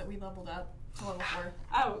beginning of this that we leveled up to level 4?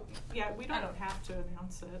 Oh, yeah, we I don't don't- have to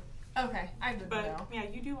announce it, Okay, I didn't but know. yeah,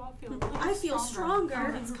 you do all feel. Really I feel Oh,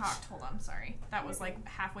 stronger. it's cocked. Hold on, sorry. That was like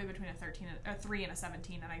halfway between a 13 and a 3 and a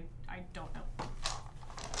 17, and I don't know.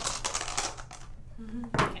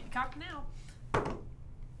 Can't be cocked now. Okay,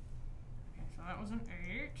 so that was an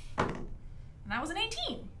 8. And that was an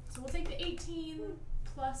 18. So we'll take the 18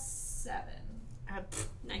 plus 7.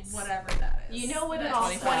 Nice. Whatever that is. You know what it That's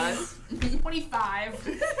all 25.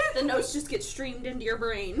 25. The notes just get streamed into your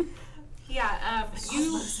brain. Yeah,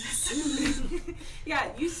 you.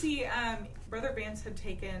 Yeah, you see, Brother Vance had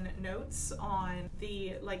taken notes on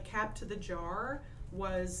the like cap to the jar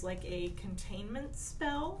was like a containment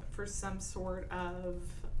spell for some sort of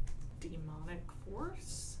demonic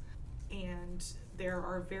force, and there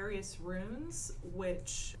are various runes,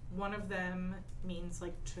 which one of them means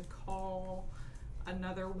like to call,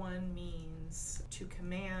 another one means to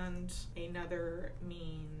command, another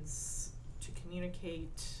means to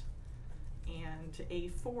communicate, and a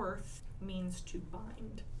fourth means to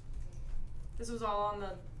bind. This was all on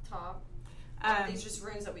the top. These just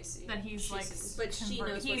runes that we see. That he's She like, sees. But she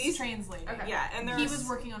knows he's what- translating. Okay. Yeah, and He there's was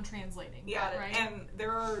working on translating. yeah, right? and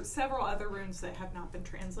there are several other runes that have not been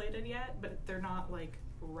translated yet, but they're not like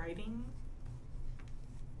writing.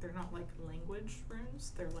 They're not like language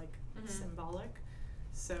runes. They're like symbolic.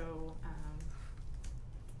 So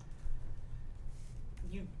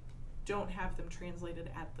you don't have them translated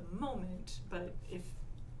at the moment, but if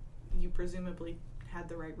you presumably had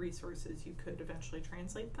the right resources, you could eventually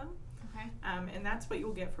translate them. Okay. And that's what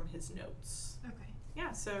you'll get from his notes. Okay.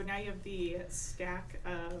 Yeah, so now you have the stack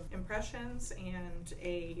of impressions and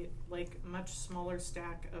a like much smaller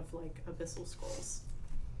stack of like abyssal scrolls.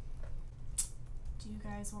 Do you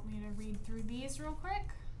guys want me to read through these real quick?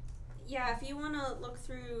 Yeah, if you want to look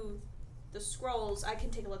through the scrolls, I can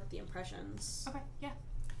take a look at the impressions. Okay. Yeah.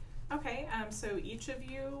 Okay, so each of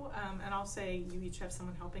you, and I'll say you each have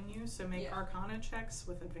someone helping you, so make Yeah. Arcana checks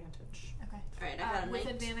with advantage. Okay. Alright, I got a with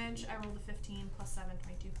 19. advantage, I rolled a 15 plus 7,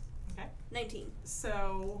 22. Okay, 19.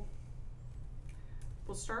 so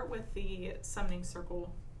we'll start with the summoning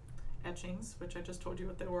circle etchings, which I just told you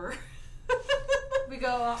what they were. We go,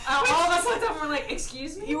 all of us looked up and we're like,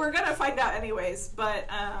 excuse me? You were gonna find out anyways, but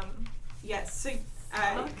yes. So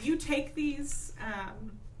you take these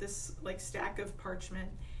this like stack of parchment,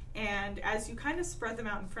 and as you kind of spread them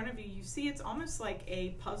out in front of you, you see it's almost like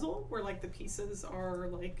a puzzle where like the pieces are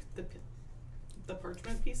like the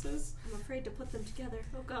parchment pieces. I'm afraid to put them together.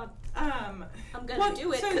 Oh god. Um, I'm gonna Well,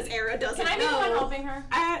 do it so- because Era doesn't Can I be the know. one helping her?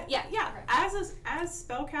 Yeah. yeah. As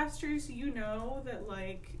spellcasters, you know that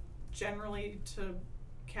like generally to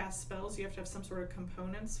cast spells, you have to have some sort of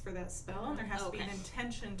components for that spell, and there has to be an Okay.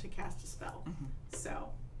 intention to cast a spell. Mhm. So,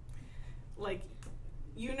 like,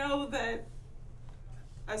 you know that,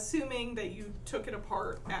 assuming that you took it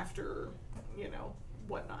apart after,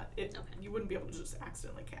 whatnot. Okay. You wouldn't be able to just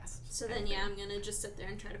accidentally cast. So then, anything. yeah, I'm gonna just sit there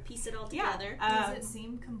and try to piece it all Yeah, together. Does it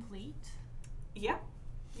seem complete? Yeah.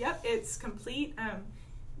 Yep, it's complete.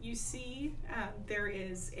 You see there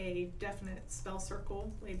is a definite spell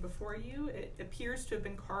circle laid before you. It appears to have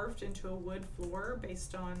been carved into a wood floor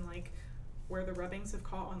based on like where the rubbings have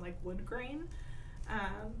caught on like wood grain.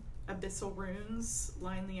 Abyssal runes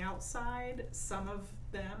line the outside. Some of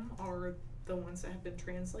them are the ones that have been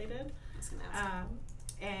translated. I was gonna ask.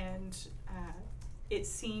 And it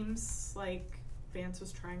seems like Vance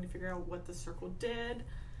was trying to figure out what the circle did.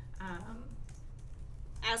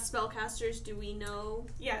 As spellcasters, do we know?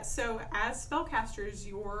 Yeah, so as spellcasters,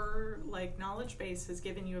 your like knowledge base has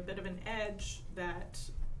given you a bit of an edge that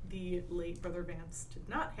the late Brother Vance did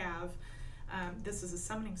not have. This is a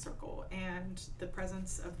summoning circle, and the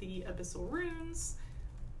presence of the abyssal runes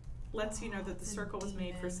lets you know that the it's a circle was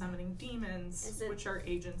made for demon. summoning demons, which are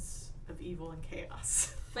agents of evil and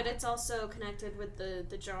chaos. But it's also connected with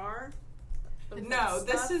the jar? of No,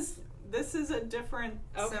 stuff? this is a different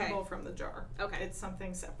Okay. symbol from the jar. Okay. It's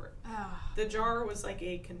something separate. Ah. The jar was like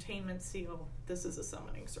a containment seal. This is a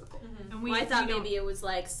summoning circle. Mm-hmm. And Well, I thought we don't- maybe it was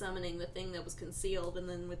like summoning the thing that was concealed, and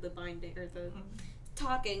then with the binding or the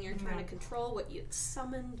talking, you're trying No. to control what you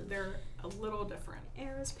summoned. And They're a little different.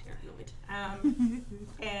 Era's paranoid.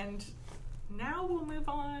 And now we'll move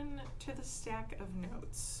on to the stack of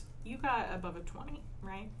notes. You got above a 20,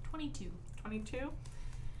 right? 22. 22?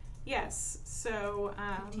 Yes. So,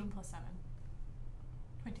 15 plus 7.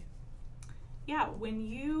 22. yeah, when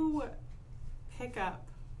you pick up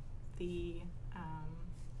the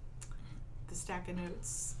stack of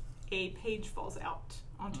notes, a page falls out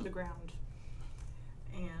onto the ground.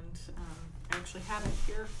 And I actually have it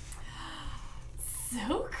here.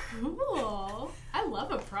 So cool. I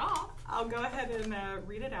love a prop. I'll go ahead and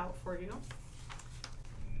read it out for you.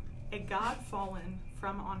 A god fallen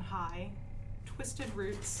from on high, twisted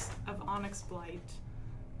roots of onyx blight,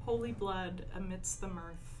 holy blood amidst the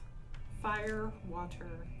mirth, fire, water,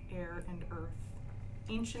 air, and earth,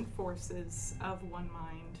 ancient forces of one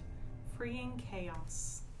mind, freeing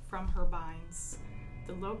chaos from her binds.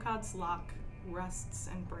 The Locod's lock rusts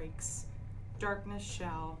and breaks. Darkness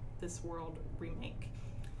shall this world remake.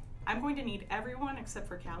 I'm going to need everyone except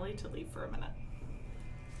for Callie to leave for a minute.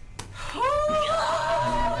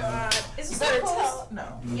 Is this Better a post? tell.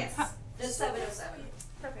 No. Yes. It's 7:07.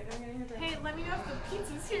 Perfect. I'm gonna hear that. Hey, let me know if the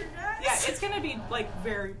pizza's here, guys. Yeah, it's going to be like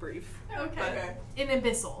very brief. Okay. In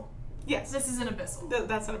Abyssal. Yes, This is an Abyssal.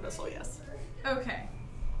 that's an abyssal, yes. Okay.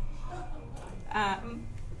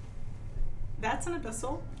 That's an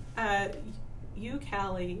abyssal. You,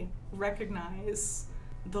 Callie, recognize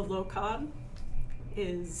the Locod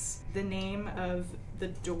is the name of the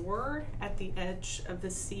door at the edge of the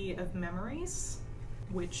Sea of Memories,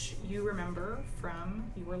 which you remember from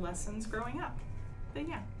your lessons growing up. But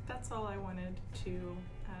yeah, that's all I wanted to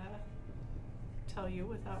tell you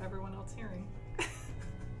without everyone else hearing.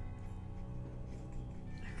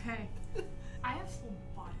 Okay. I have full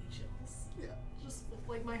body chills. Yeah. Just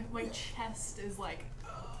like my chest is like.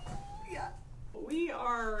 Yeah. We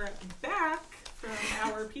are back from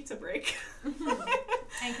our pizza break.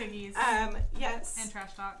 And cookies. Yes. And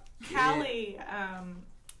trash talk. Callie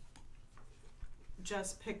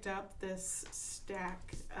just picked up this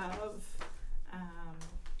stack of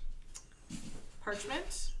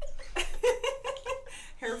parchment.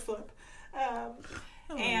 Hair flip.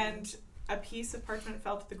 And a piece of parchment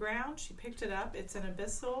fell to the ground. She picked it up. It's an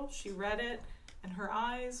abyssal. She read it, and her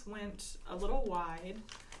eyes went a little wide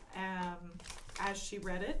as she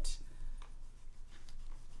read it.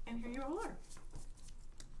 And here you all are.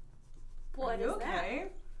 What Are you is that? okay?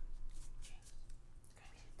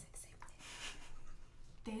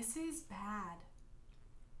 This is bad.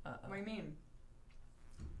 What do you mean?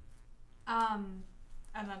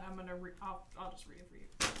 And then I'm gonna I'll just read it for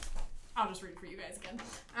you. I'll just read it for you guys again.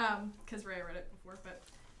 Because Ray read it before, but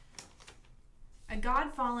a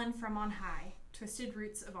god fallen from on high, twisted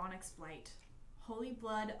roots of onyx blight, holy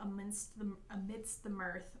blood amidst the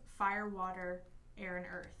mirth, fire, water, air, and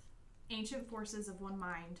earth, ancient forces of one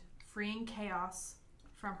mind, freeing chaos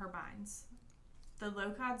from her binds. The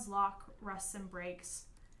Locod's lock rusts and breaks,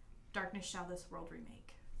 darkness shall this world remake.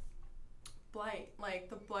 Blight. Like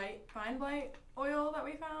the vine blight oil that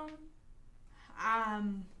we found?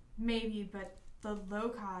 Maybe, but the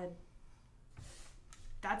Locod,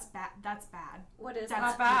 that's bad. That's bad. What is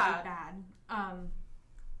That's that? Not really bad.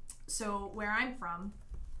 So where I'm from,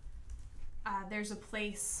 there's a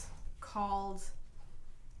place called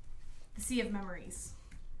the Sea of Memories,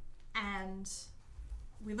 and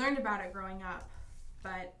we learned about it growing up,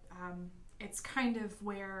 but it's kind of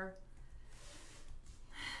where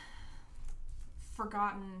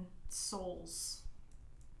forgotten souls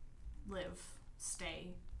stay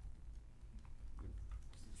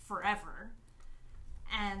forever.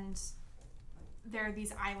 And there are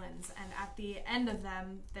these islands, and at the end of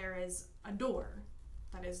them there is a door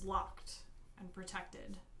that is locked and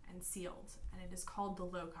protected and sealed, and it is called the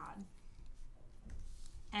Locod.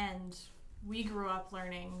 And we grew up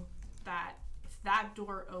learning that if that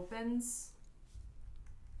door opens,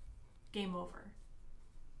 game over.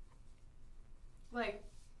 Like,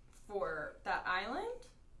 for that island?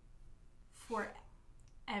 For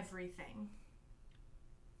everything.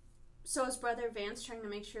 So is Brother Vance trying to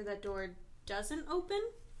make sure that door doesn't open?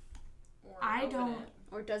 Or I open don't- it?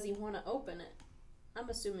 Or does he want to open it? I'm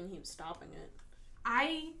assuming he was stopping it.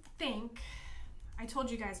 I think I told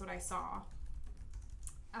you guys what I saw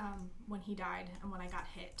when he died and when I got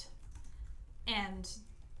hit. And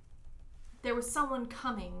there was someone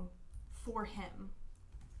coming for him.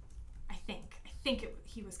 I think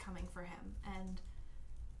he was coming for him. And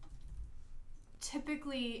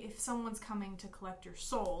typically, if someone's coming to collect your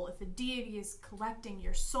soul, if a deity is collecting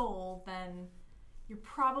your soul, then you're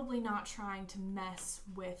probably not trying to mess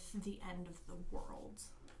with the end of the world.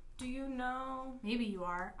 Do you know? Maybe you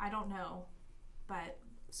are. I don't know. But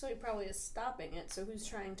So he probably is stopping it, so who's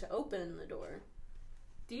trying to open the door?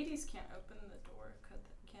 Deities can't open the door,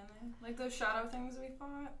 can they? Like those shadow things we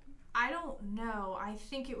fought? I don't know. I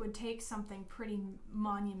think it would take something pretty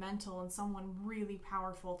monumental and someone really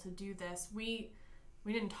powerful to do this. We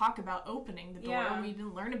didn't talk about opening the door. Yeah. We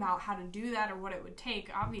didn't learn about how to do that or what it would take,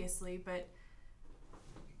 obviously, but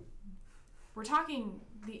we're talking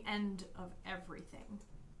the end of everything.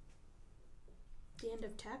 The end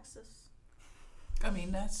of Texas. I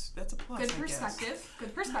mean, that's a plus. Good I guess. perspective.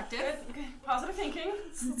 Good perspective. Okay. Positive thinking.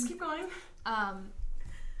 Let's keep going.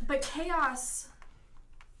 But chaos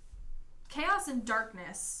and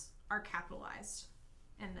darkness are capitalized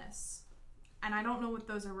in this. And I don't know what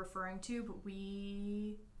those are referring to, but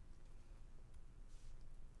we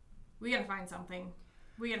gotta find something.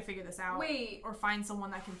 We gotta figure this out. Wait. Or find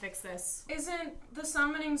someone that can fix this. Isn't the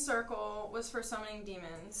summoning circle was for summoning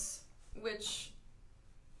demons, which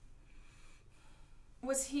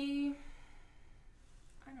was he?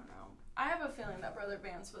 I don't know. I have a feeling that Brother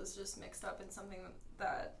Vance was just mixed up in something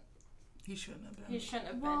that He shouldn't have been. he shouldn't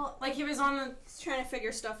have Well, been. Like he was on the. He's trying to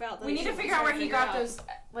figure stuff out. That We he need to shouldn't figure out where try to he figure got out. those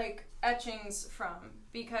like etchings from,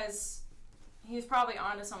 because he's probably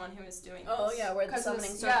onto someone who is doing this. Oh, yeah, where the 'Cause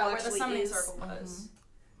summoning this- circle yeah, where the actually summoning is. circle was.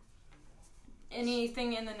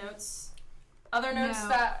 Anything in the notes? Other notes No.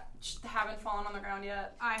 that haven't fallen on the ground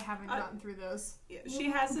yet? I haven't gotten through those. Yeah, she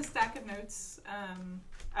has a stack of notes.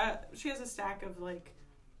 She has a stack of like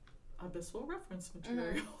abyssal reference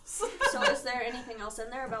materials. So is there anything else in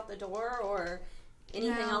there about the door or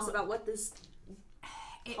anything No. else about what this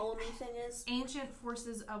It- Ptolemy thing is? Ancient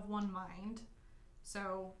forces of one mind.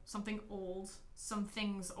 So something old, some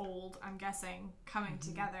things old, I'm guessing, coming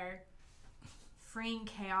together, freeing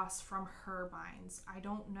chaos from her minds. I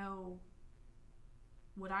don't know.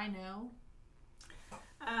 Would I know?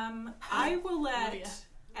 I will let Lydia.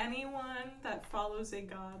 anyone that follows a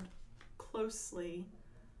god closely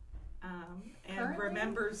and Currently?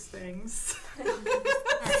 remembers things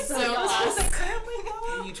Alright, so us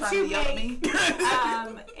Are you trying to yell at me?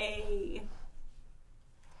 a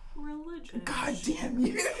religion. God damn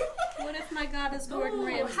you. What if my god is Gordon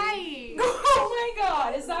Ramsay? Hi! Oh my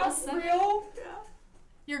god, is that Awesome. real? Yeah.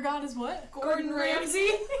 Your god is what? Gordon Ramsay?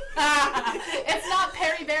 It's not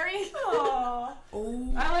Perry Berry. Aww.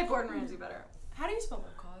 Oh. I like Gordon Ramsay better. How do you spell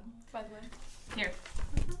Locod, by the way? Here.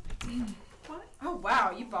 What? Oh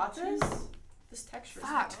wow, you bought this? This texture is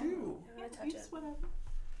Fuck. Two. I'm gonna touch You it. just whatever.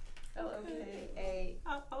 L-O-K-A.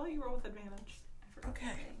 I'll let you roll with advantage.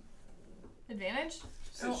 Okay. Advantage?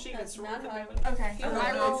 So she that's gets to roll with not how- advantage. Okay. I don't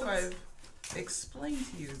I know roll. if I've explained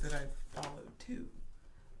to you that I've followed two.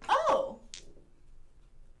 Oh!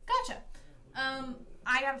 Gotcha.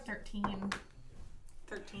 I got a 13.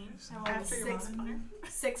 13. I rolled After your 6. modifier.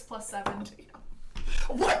 6 plus 7.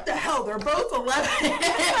 What the hell? They're both 11.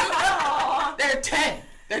 They're 10.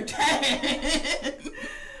 They're 10.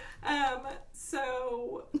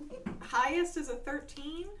 So highest is a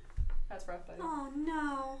 13. That's rough, buddy. Oh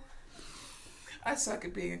no. I suck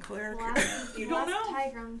at being a cleric. You don't know.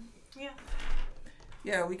 Tigram. Yeah.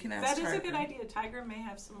 Yeah, we can ask That is a Tiger. good idea. Tiger may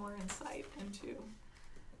have some more insight into.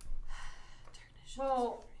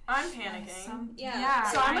 Well, I'm panicking. Yeah.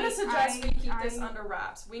 So I'm gonna suggest we keep this I- under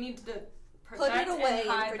wraps. We need to Put protect it away and and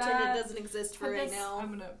hide pretend that. it doesn't exist for Put right this- now. I'm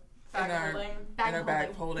gonna Back In our- holding. back In our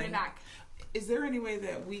bag holding. Put it back. Is there any way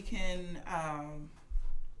that we can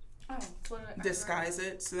Oh, flip it back disguise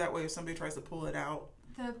it so that way if somebody tries to pull it out?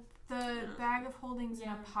 The The bag of holdings in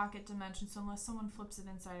Yeah. a pocket dimension, so unless someone flips it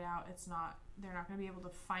inside out, they're not going to be able to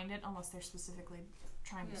find it unless they're specifically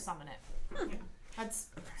trying to summon it. Yeah.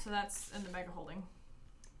 That's in the bag of holding.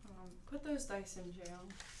 Put those dice in jail.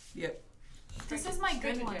 Yep. This is my straight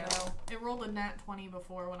good to one jail. though. It rolled a nat 20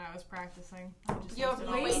 before when I was practicing. I just You used it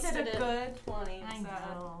all. wasted Wasted a it. good 20. I so.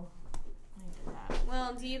 know. I did that.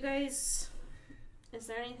 Well, do you guys? Is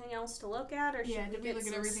there anything else to look at, or should Yeah, we did we get look at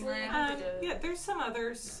some everything sleep? right? Yeah, there's some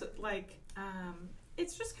others, like,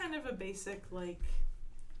 it's just kind of a basic, like,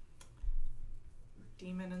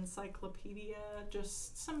 demon encyclopedia,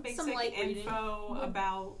 just some basic light reading. info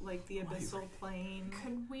about, like, the abyssal plane.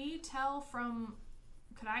 Could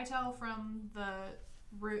I tell from the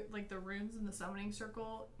the runes in the summoning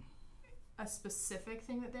circle a specific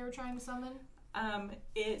thing that they were trying to summon?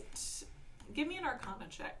 Give me an Arcana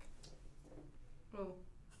check. Oh.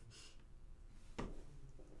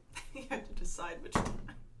 You have to decide which one.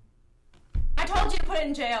 I told you to put it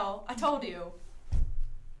in jail. I told you.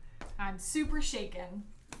 I'm super shaken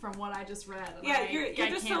from what I just read. And Yeah, I you're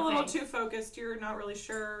just a can't little think. too focused. You're not really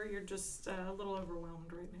sure. You're just a little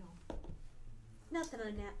overwhelmed right now. Nothing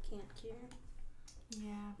a nap can't cure.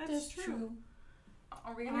 Yeah. That's true.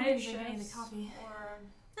 Are we I gonna didn't do drink any of the shifts, coffee. or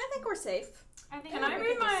I think we're safe. I think can I'm I gonna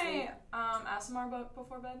read go to my sleep. ASMR book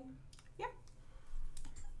before bed?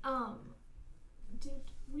 Did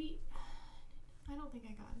we? I don't think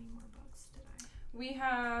I got any more books, did I? We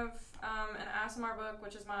have an ASMR book,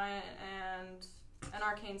 which is mine, and an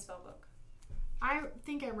arcane spell book. I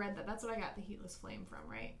think I read that. That's what I got the Heatless Flame from,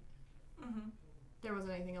 right? Mm-hmm. There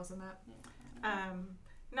wasn't anything else in that?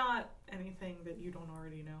 Not anything that you don't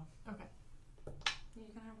already know. Okay. You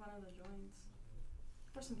can have one of the joints.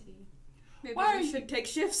 Or some tea. Maybe Why are we you- should take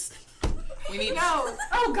shifts. We need. No!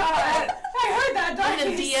 Oh god! I heard that,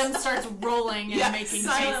 And the DM starts rolling and Yeah, making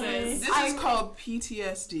silently. faces. This is called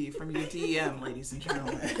PTSD from your DM, ladies and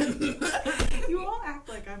gentlemen. You all act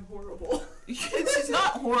like I'm horrible. It's just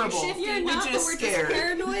not horrible. You're We're not, but just we're scared. just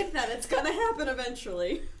paranoid that it's gonna happen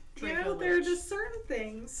eventually. You know, there are just certain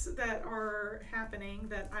things that are happening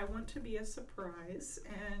that I want to be a surprise,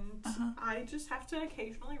 and I just have to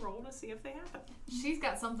occasionally roll to see if they happen. She's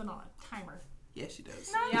got something on a timer. Yeah, she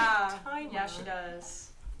does. Not Yeah. a timer, Yeah, she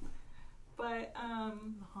does. But The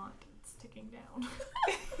haunt, it's ticking down.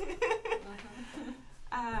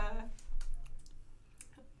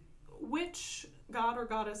 which god or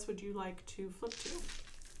goddess would you like to flip to?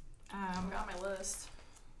 I got my list.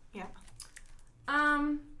 Yeah.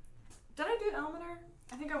 Did I do Elmater?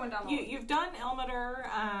 I think I went down the You've done Elmater,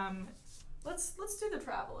 Let's do the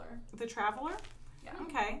Traveler. the Traveler. Yeah.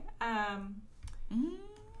 Okay. Mm.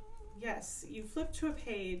 Yes, you flip to a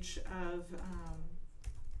page of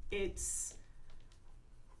it's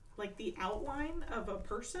like the outline of a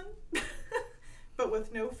person, but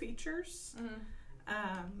with no features.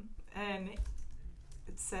 Mm-hmm. And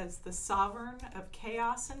it says the sovereign of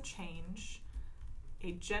chaos and change,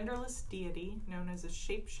 a genderless deity known as a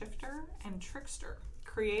shapeshifter and trickster,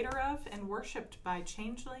 creator of and worshipped by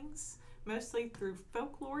changelings, mostly through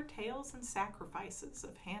folklore, tales, and sacrifices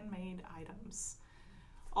of handmade items.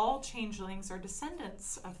 All changelings are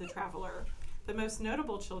descendants of the traveler. The most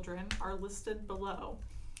notable children are listed below.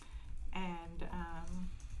 And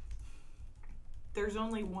there's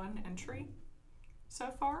only one entry so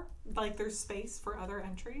far. Like, there's space for other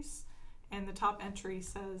entries. And the top entry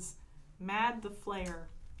says, Mad the Flayer.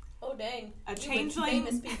 Oh dang! A You with changeling,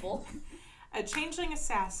 famous people. a changeling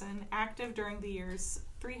assassin active during the years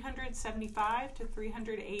 375 to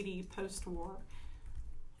 380 post-war.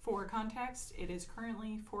 For context, it is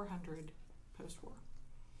currently 400 post-war.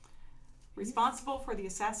 Responsible for the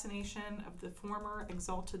assassination of the former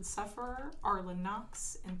exalted sufferer Arlen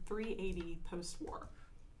Knox in 380 post-war.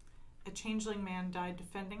 A changeling man died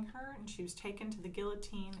defending her, and she was taken to the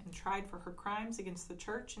guillotine and tried for her crimes against the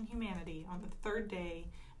church and humanity on the third day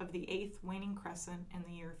of the 8th waning crescent in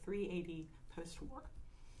the year 380 post-war.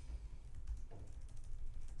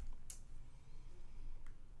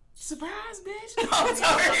 Surprise, bitch! Oh,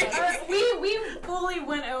 sorry. We fully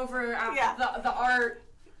went over Yeah. the art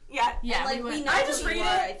Yeah, Yeah, Like we we went. know I who just you read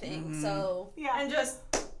are, it. I think. Mhm. So yeah. and just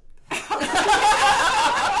Go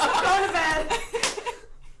to bed.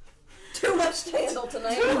 too much to handle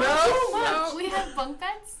tonight. No, we have bunk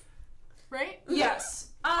beds, right? Yes.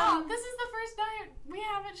 This is the first night we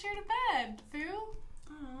haven't shared a bed, Foo.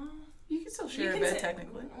 You can still You share a can bed, sit-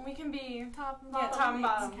 technically. We can be Top and Yeah, bottom. top and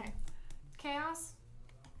bottom. Okay. Chaos.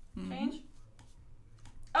 change.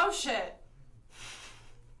 Oh shit!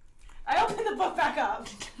 I opened the book back up.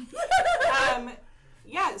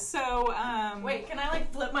 Yeah, so, Wait, can I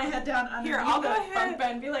like flip my head down under Here, I'll go the ahead. bunk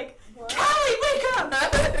bed and be like, What? Callie, wake up!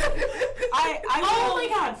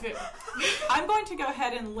 food. I'm going to go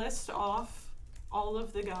ahead and list off all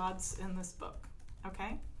of the gods in this book.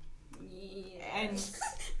 Okay? And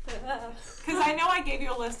because I know I gave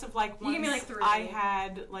you a list of like ones gave me, like, 3. I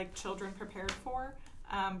had like children prepared for,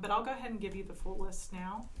 but I'll go ahead and give you the full list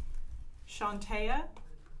now. Shantea,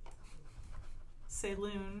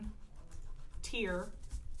 Saloon, Tyr,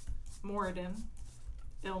 Moradin,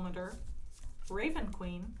 Ilmater, Raven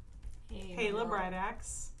Queen, Hala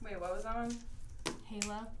Brightaxe, Wait, what was that one?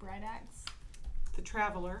 Hala Brightaxe, the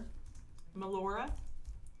Traveler, Melora,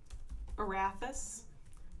 Arathis,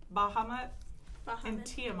 Bahamut, and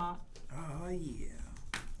Tiamat. Oh yeah,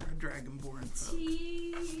 our dragonborn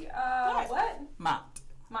folk. What? Mott.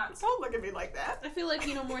 Don't look at me like that. I feel like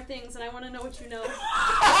you know more things, and I want to know what you know.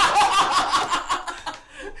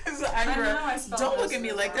 So I spelled don't look this at me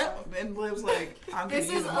so like that. wrong. And Liv's like, I'm going This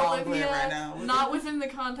to use is a mom plan Olivia, right now. not within the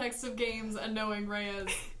context of games and knowing Rhea's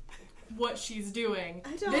what she's doing.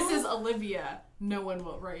 I don't. This is Olivia knowing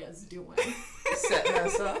what Rhea's doing. Setting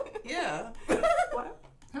us up. Yeah. What?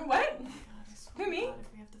 Who, me? God,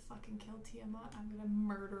 if we have to fucking kill Tiamat, I'm gonna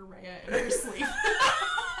murder Rhea in her sleep.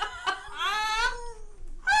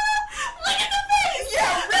 Look at the face!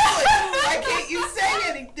 Yeah, really! Why can't you say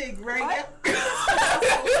anything right now?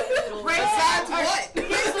 Besides what?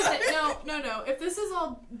 Here's the thing. No. If this is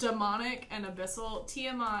all demonic and abyssal,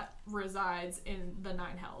 Tiamat resides in the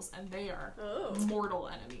Nine Hells, and they are mortal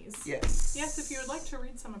enemies. Yes. Yes, if you would like to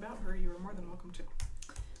read some about her, you are more than welcome to.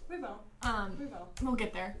 We will. We'll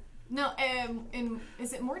get there. No,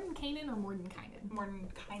 is it Mordenkainen or Mordenkainen?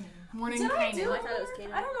 Mordenkainen. Did I Mordenkainen. do I it? thought it was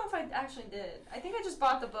Canaan. I don't know if I actually did. I think I just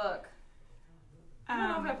bought the book. I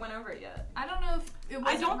don't know if I went over it yet. I don't know if it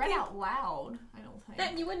wasn't don't read think- out loud. I don't think.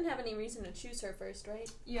 Then you wouldn't have any reason to choose her first, right?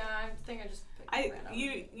 Yeah, I think I just picked it random.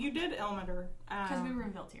 You did Ilmater. Because we were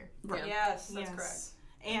in Viltir. Right. Yes, that's Yes. correct.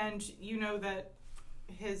 And you know that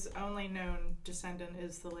his only known descendant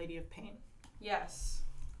is the Lady of Pain. Yes.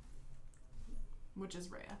 Which is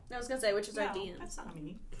Rhea. I was gonna say, which is our No, DM. that's not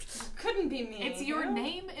me. Couldn't be me. It's your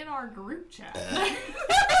name in our group chat.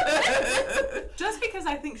 Just because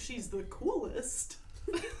I think she's the coolest.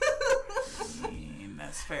 I mean,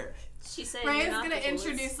 that's fair. She said Rhea's you're not gonna the coolest.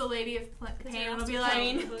 introduce the Lady of Pain. you're It'll not be the like,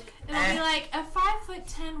 coolest. it'll be like a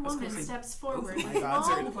 5'10" was woman gonna say, steps forward Oh my with God,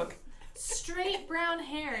 sorry, the long, book. straight brown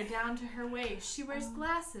hair down to her waist. She wears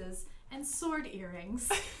glasses and sword earrings.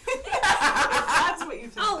 That's what you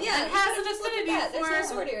think. Oh yeah, It has an just look at affinity that. There's no for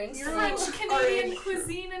sword earrings. French Canadian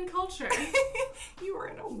cuisine and culture. You are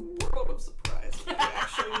in a world of surprise when you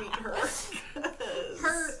actually meet her.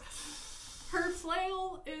 Her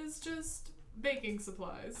flail is just baking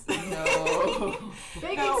supplies. No.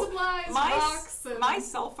 Baking No, supplies, my rocks, and my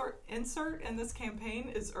self-insert in this campaign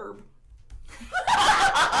is herb.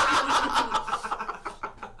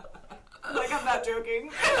 Like, I'm not joking.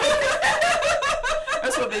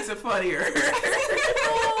 That's what makes it funnier.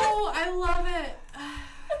 oh, I love it.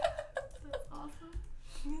 That's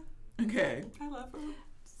awesome. Okay. I love her.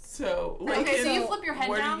 So, Okay, so you Lincoln, flip your head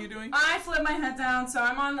what down? are you doing? I flip my head down, so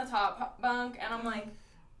I'm on the top bunk, and I'm like,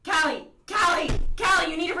 Callie,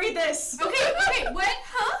 you need to read this. Okay, what?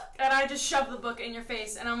 Huh? And I just shove the book in your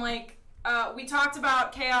face, and I'm like, we talked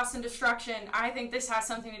about chaos and destruction. I think this has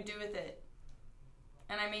something to do with it.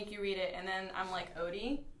 And I make you read it, and then I'm like,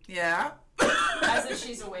 Odie, Yeah. as if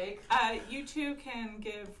she's awake. You two can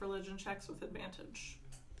give religion checks with advantage.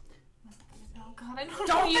 Oh God, I don't.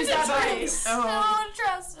 Don't use that trust. dice. I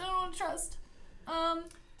don't trust.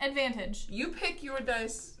 Advantage. You pick your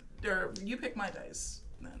dice, or you pick my dice,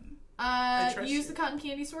 then. I trust Use you. the cotton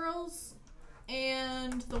candy swirls,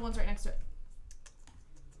 and the ones right next to it.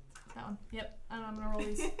 That one. Yep. I'm gonna roll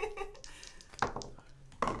these. 19!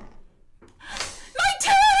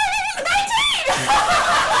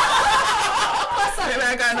 Maybe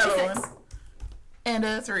I got another one. And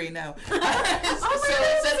a 3, no. So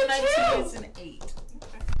instead of 19, it's an 8.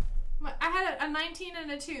 I had a 19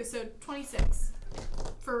 and a 2, so 26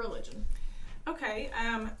 for religion. Okay,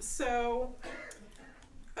 so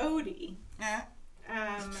Odie, Yeah.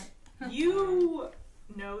 you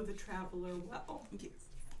know the Traveler well. Yes.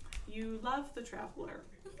 You love the Traveler.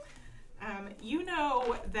 You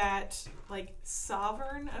know that, like,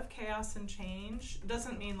 sovereign of chaos and change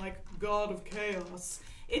doesn't mean, like, god of chaos.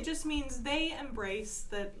 It just means they embrace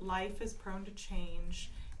that life is prone to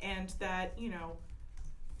change and that, you know,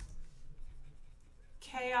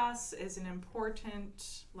 chaos is an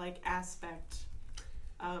important, like, aspect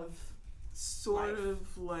of Sort life.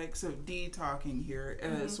 of like, so D talking here,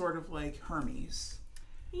 sort of like Hermes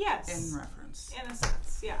Yes. in reference. In a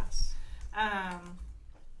sense, yes.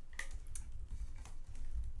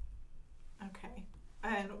 Okay.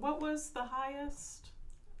 And what was the highest?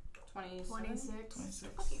 26. 26.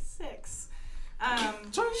 26.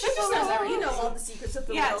 You know all the secrets of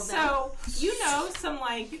the Yeah, world now. so you know some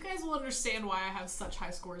like You guys will understand why I have such high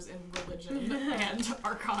scores in religion and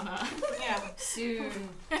arcana Soon.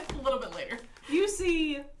 a little bit later. you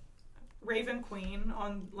see Raven Queen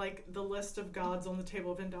on like the list of gods on the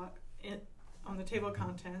table of on the table of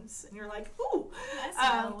contents, and you're like, ooh. I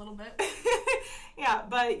smile a little bit. Yeah,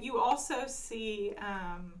 but you also see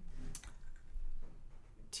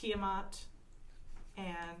Tiamat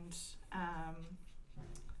and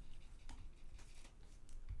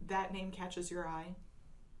that name catches your eye.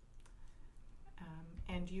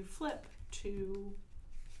 And you flip to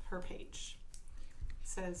her page. It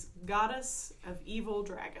says, Goddess of Evil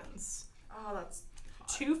Dragons. Oh, that's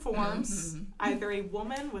 2 forms, either a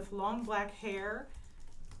woman with long black hair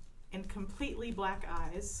and completely black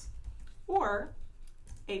eyes, or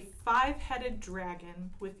a 5-headed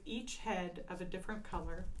dragon with each head of a different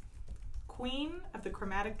color, queen of the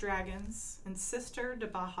chromatic dragons and sister to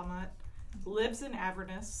Bahamut, lives in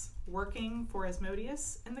Avernus, working for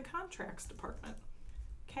Asmodeus in the contracts department.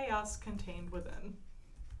 Chaos contained within.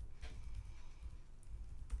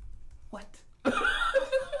 What?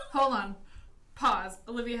 Hold on. Pause.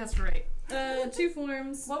 Olivia has to write. 2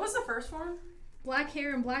 forms. What was the first form? Black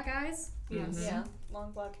hair and black eyes? Yes. Yeah,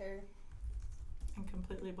 long black hair. And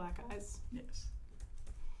completely black eyes. Yes.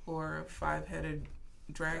 Or a 5-headed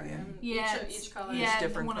dragon. Yeah, Each color. Yeah,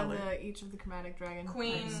 different one color. of each of the chromatic dragon.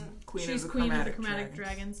 Queen. She's queen of the chromatic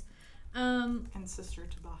dragons. And sister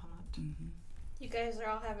to Bahamut. Mm-hmm. You guys are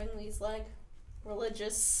all having these like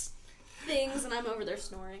religious things, and I'm over there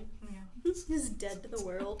snoring. Yeah. He's dead to the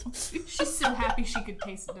world. She's so happy she could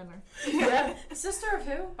taste dinner. Yeah. Sister of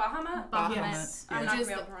who? Bahamut? Bahamut. Yes. I'm Which not is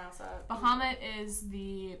gonna be able to pronounce that. Bahamut is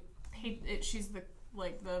she's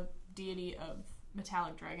the deity of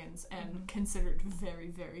metallic dragons and considered very,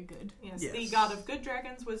 very good. Yes, Yes. the god of good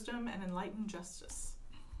dragons, wisdom, and enlightened justice.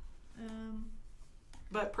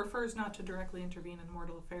 But prefers not to directly intervene in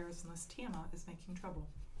mortal affairs unless Tiamat is making trouble.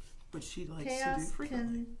 Which she likes to do Chaos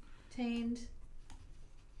frequently. contained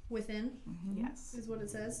within Mm-hmm. Yes. is what it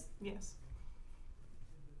says. Yes.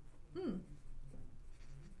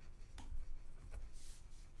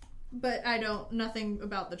 But nothing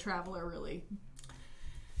about the traveler really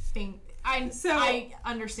So- I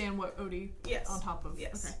understand what Odie Yes. on top of.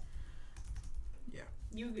 Yes. Okay.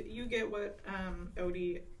 You get what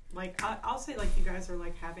Odie, like, I'll say, like, you guys are,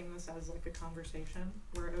 like, having this as, like, a conversation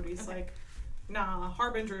where Odie's like, nah,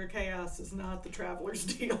 Harbinger of Chaos is not the traveler's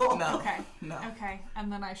deal. No. Okay. No. Okay.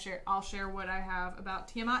 And then I'll share what I have about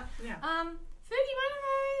Tiamat. Yeah. Food, you mind if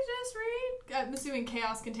I just read? I'm assuming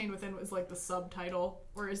Chaos Contained Within was like the subtitle,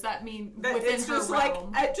 or does that mean That within it's her just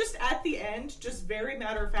realm? like just at the end, just very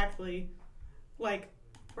matter-of-factly, like,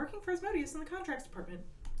 working for Asmodeus in the contracts department.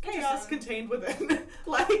 Chaos contained within.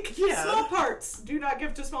 Like, Yeah. small parts do not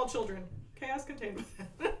give to small children. Chaos contained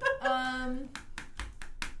within.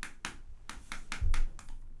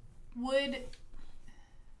 Would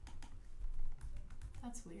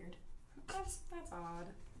that's weird. That's odd.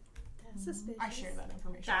 That's suspicious. I share that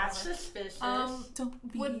information. That's whatever. suspicious.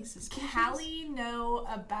 Don't be Would suspicious. Callie know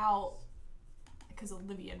about? Because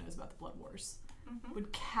Olivia knows about the Blood Wars. Mhm.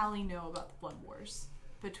 Would Callie know about the Blood Wars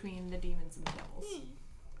between the demons and the devils?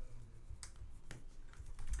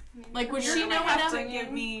 Like, would You're she gonna know have enough? to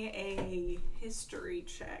give me a history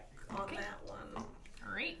check on that one.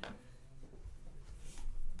 Great.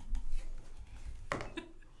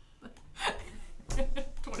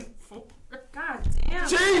 $24. God damn.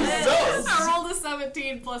 Jesus! I rolled a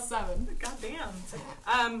 17 plus 7.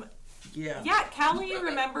 Goddamn. Yeah. Yeah, Callie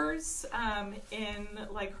remembers in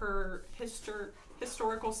like her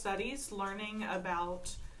historical studies learning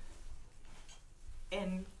about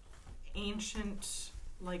an ancient,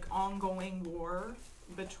 like, ongoing war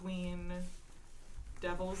between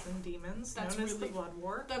devils and demons That's known as the really- Blood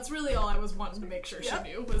War. That's really all I was wanting to make sure Yep.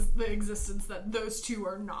 she knew, was the existence that those two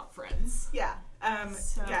are not friends. Yeah.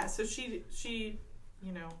 So- Yeah, so she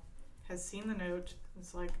you know, has seen the note.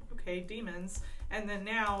 It's like, okay, demons. And then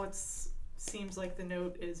now seems like the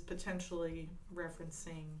note is potentially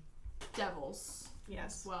referencing, Devils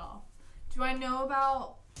yes. as well. Do I know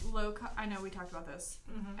about Locod? I know we talked about this,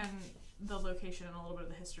 Mm-hmm. and the location and a little bit of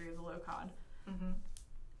the history of the Locod.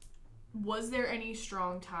 Mm-hmm. Was there any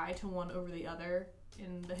strong tie to one over the other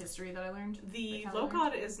in the history that I learned? The that Callie learned?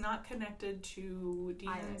 Locod is not connected to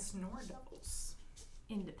demons nor devils.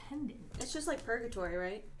 Independent. It's just like purgatory,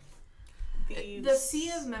 right? The Sea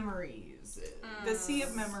of Memories. The Sea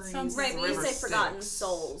of Memories. Sounds Right, but you River say forgotten Styx.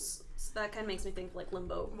 souls. So that kind of makes me think of like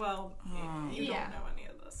limbo. Well, you Yeah. don't know any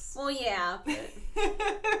of the us. Well, yeah, but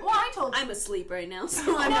Well, I told I'm asleep right now, so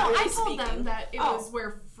no, I'm not really I told speaking. them that it Oh. was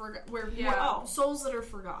where Yeah. souls that are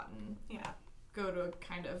forgotten Yeah. go to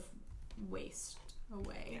kind of waste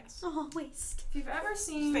away. Yes. Oh, waste. If you've ever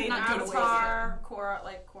seen Fade not good Avatar, Korra,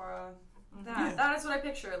 that Yeah. that is what I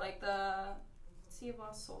picture, like the Sea of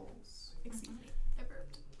Lost Souls. Excuse me, I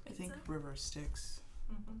burped. I think River Styx.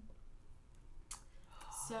 Mm-hmm.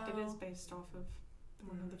 So It is based off of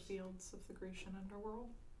one of the fields of the Grecian underworld.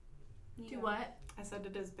 do what? I said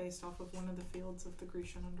it is based off of one of the fields of the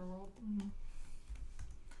Grecian underworld. Mm-hmm.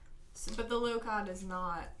 So, but the Lokad is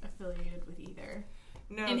not affiliated with either.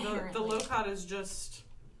 No, the Inherently. Lokad is just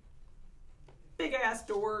big ass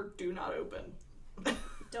door, do not open.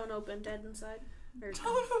 Don't open, dead inside. Or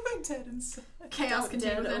Don't open dead inside. Chaos don't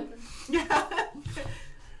contained dead within. open. Yeah.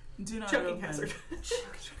 Do not Choking open. hazard.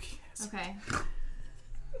 Choking hazard. Okay.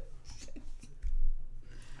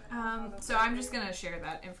 So I'm just gonna share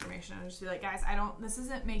that information and just be like, guys, this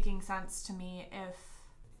isn't making sense to me if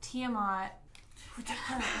Tiamat.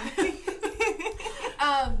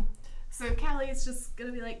 So Callie is just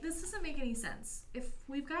gonna be like, this doesn't make any sense. If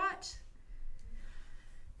we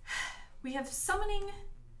have summoning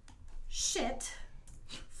shit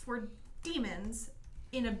for demons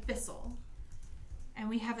in Abyssal, and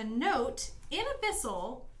we have a note in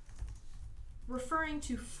Abyssal referring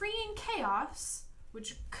to freeing chaos,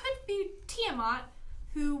 which could be Tiamat,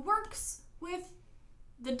 who works with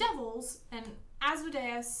the devils and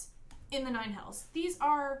Asmodeus in the Nine Hells. These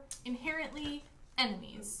are inherently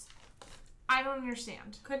enemies. I don't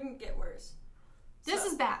understand. Couldn't get worse. This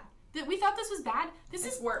is bad. We thought this was bad. This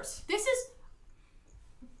It's is worse. This is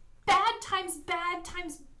bad times bad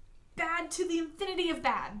times bad to the infinity of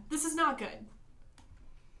bad. This is not good.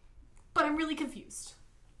 But I'm really confused.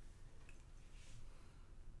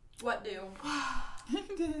 What do?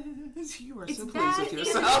 You are It's so pleased bad with and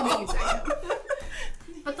yourself. amazing.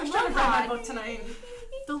 But the I should have read my book Lokad, tonight.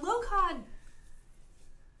 the Lokad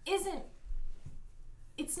isn't.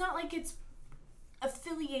 It's not like it's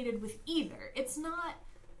affiliated with either. It's not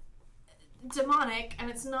demonic and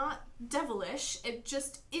it's not devilish. It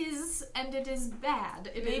just is, and it is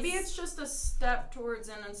bad. Maybe it's just a step towards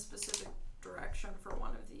in a specific direction for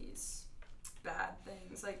one of these bad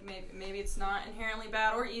things. Like maybe it's not inherently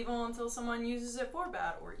bad or evil until someone uses it for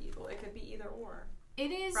bad or evil. It could be either or.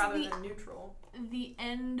 It is rather than neutral. The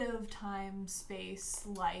end of time, space,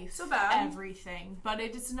 life, So bad. everything. But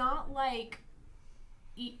it is not like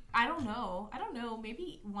I don't know.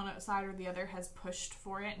 Maybe one side or the other has pushed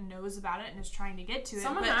for it and knows about it and is trying to get to it.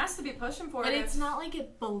 Someone has to be pushing for it. But it's not like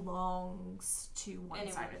it belongs to one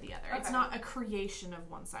side or the other. Okay. It's not a creation of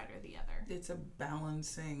one side or the other. It's a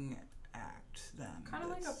balancing act, then. kind of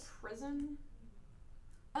like a prison.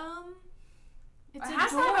 It's It a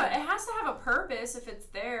has, door. it has to have a purpose if it's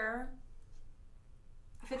there.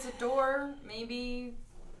 If it's a door, maybe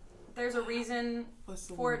there's a reason What's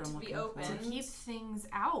the for word it I'm to be looking open. for? to keep things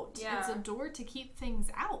out. Yeah. It's a door to keep things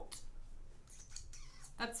out.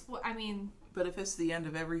 That's what I mean. But if it's the end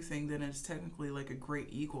of everything, then it's technically like a great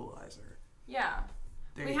equalizer. Yeah.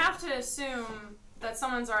 There We you have to assume that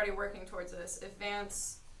someone's already working towards this. If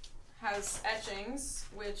Vance has etchings,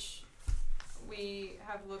 which we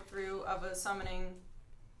have looked through of a summoning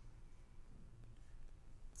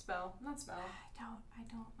spell. Not spell. I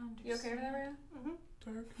don't understand. You okay with that, Rhea? Mm-hmm.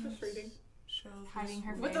 Darkness Just reading. shall Hiding this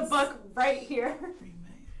her With face. the book right here.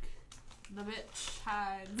 remake. The bitch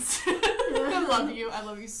hides. I love you. I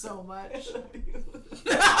love you so much.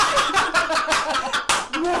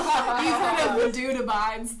 You've heard of the dude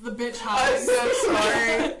abides, the bitch I'm hides. so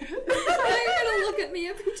sorry. You're gonna look at me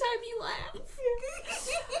every time you laugh.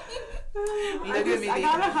 I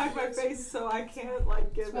gotta hide my face so I can't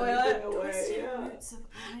like give Spoil anything it. away. Twisted Yeah. roots of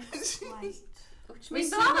onyx light. Which We means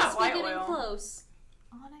still have must that be white getting oil. close.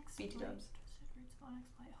 Onyx BT light. dubs. Twisted roots of onyx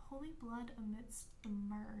light. Holy blood amidst the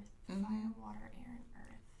mirth. Mhm. Fire, water, air, and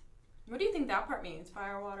earth. What do you think that part means?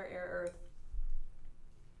 Fire, water, air, earth.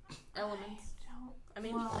 Elements. I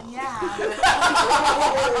mean, Well, yeah, but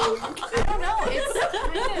I don't know. It's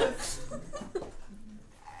kind of.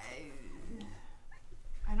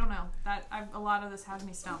 I don't know. A lot of this has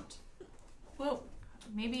me stumped. Well,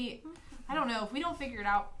 Maybe I don't know. If we don't figure it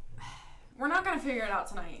out, We're not gonna figure it out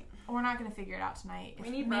tonight. we're not gonna figure it out tonight. We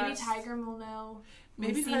need maybe rest. Tiger will know.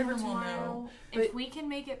 Maybe We'll see her Tiger will tomorrow. know, If but- we can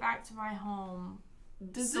make it back to my home,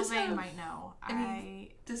 does this Sylvain have, might know.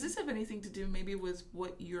 does this have anything to do maybe with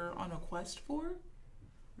what you're on a quest for?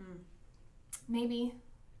 Maybe.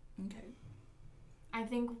 Okay. I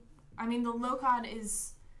mean, the Lokad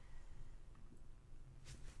is.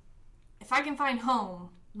 If I can find home,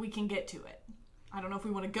 we can get to it. I don't know if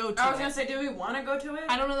we want to go to it. I was gonna say, do we want to go to it?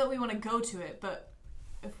 I don't know that we want to go to it, but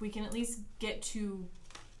if we can at least get to...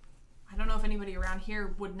 I don't know if anybody around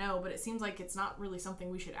here would know, but it seems like it's not really something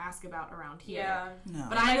we should ask about around here. Yeah. No.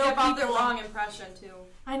 But I I know give off the people... wrong impression, too.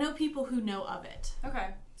 I know people who know of it. Okay.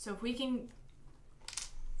 So if we can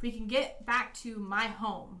get back to my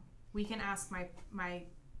home, we can ask my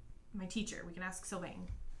teacher. We can ask Sylvain.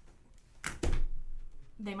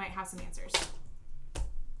 They might have some answers.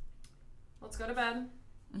 Let's go to bed.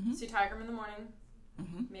 Mm-hmm. See Tigram in the morning.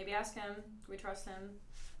 Mm-hmm. Maybe ask him. Do we trust him?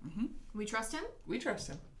 Mm-hmm. We trust him? We trust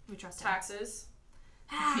him. We trust him. Taxes.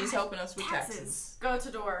 He's helping us with taxes. Go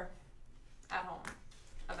to door. At home.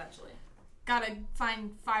 Eventually. Gotta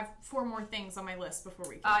find 4 more things on my list before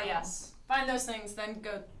we can. Yes. Find those things, then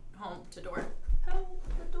go home to door. Help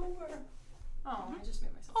the door. Oh, I just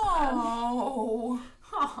made myself sad. Oh.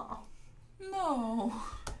 No.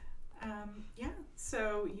 Yeah,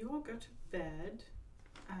 so you all go to bed.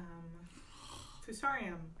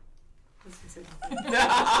 Fusarium was gonna say something.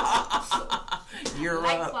 You're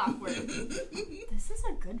Like up. clockwork. This is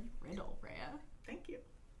a good riddle, Rhea. Thank you.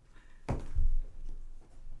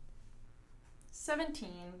 17.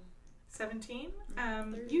 17.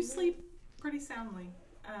 You sleep pretty soundly.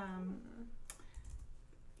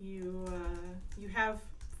 You have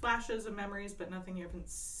flashes of memories, but nothing you haven't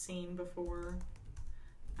seen before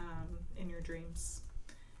in your dreams.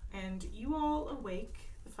 And you all awake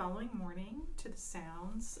the following morning to the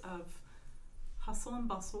sounds of hustle and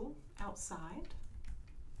bustle outside.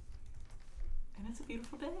 And it's a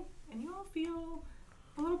beautiful day. And you all feel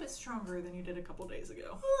a little bit stronger than you did a couple days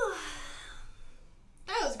ago.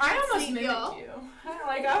 That was I almost sleep, mimicked y'all. you.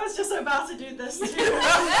 I was just about to do this too.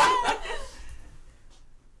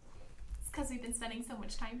 It's because we've been spending so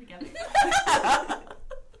much time together.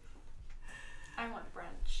 I want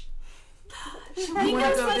brunch. You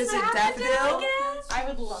want to go visit Daffodil? I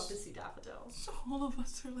would love to see Daffodil. So all of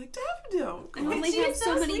us are like Daffodil. I only have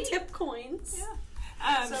so many sweet. tip coins.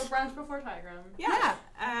 Yeah. So brunch before Tigram. Yeah.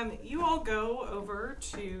 You all go over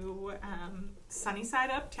to Sunnyside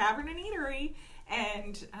Up Tavern and Eatery,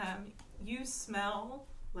 and you smell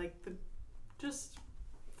like the just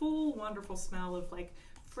full, wonderful smell of like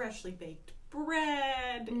freshly baked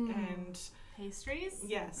bread and Pastries?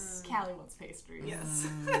 yes, Callie wants pastries. yes,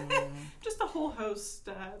 just a whole host.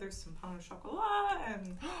 There's some pain au chocolat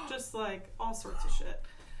and just like all sorts of shit.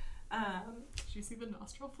 Did you see the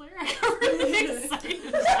nostril flare? I got really excited.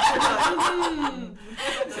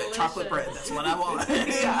 Chocolate bread. That's what I want.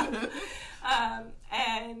 Yeah.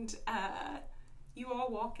 And you all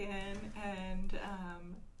walk in, and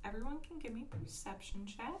everyone can give me perception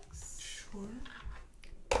checks. Sure.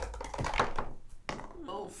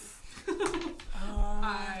 Oof.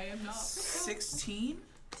 I am not. 16?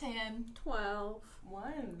 10. 12.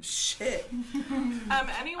 1. Shit.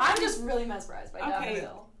 Anyone? I'm just really mesmerized by Okay.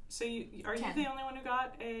 Daffodil. So are you 10. the only one who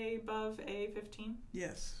got above a 15?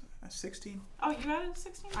 Yes. 16. Oh, you got a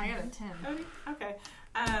 16? I got a 10. Odie? Okay.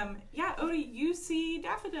 Yeah, Odie, you see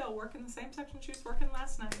Daffodil working the same section she was working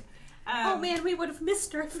last night. Oh man, we would have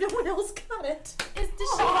missed her if no one else got it. Does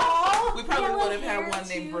she have We probably yellow would have hair had one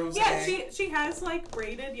named too? Rose. Yeah, she has like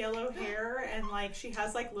braided yellow hair, and like she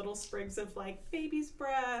has like little sprigs of like baby's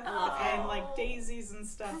breath and like daisies and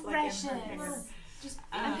stuff like in her hair. Precious.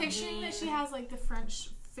 I'm picturing that she has like the French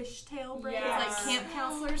fishtail braids Yes. like camp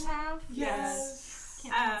counselors have. Yes.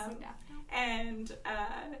 Camp counseling Daffodil. And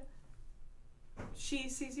she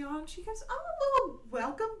sees you all and she goes, "Oh, well,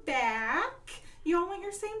 welcome back. You all want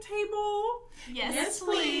your same table?" Yes,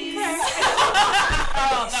 please.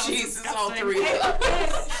 Oh, Jesus, all three.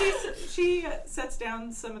 She sets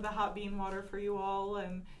down some of the hot bean water for you all,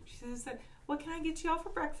 and she says that, "What can I get you all for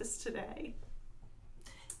breakfast today?"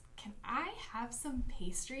 Can I have some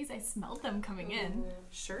pastries? I smelled them coming in.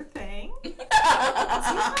 Sure thing. Do you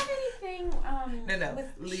have anything No,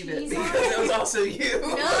 with leave it cheese on because it was also you.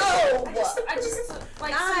 No! I just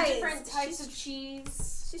like some Guys, different types of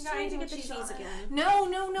cheese. She's Not trying to anything get the with cheese on it. again. No.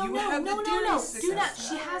 You have the dairy Do sickness. not.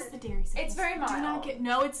 She has the dairy sickness. It's very Do mild. not get.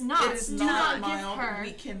 No, it's not. It is Do not not mild. give her.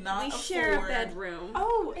 We cannot We afford. share a bedroom.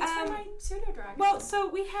 Oh, It's for my pseudo dragon. well, so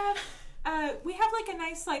we have like a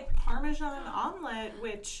nice like Parmesan omelet,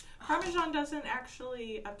 which Parmesan doesn't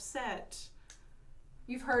actually upset.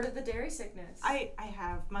 You've heard of the dairy sickness. I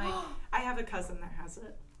have a cousin that has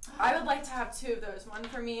it. I would like to have 2 of those, one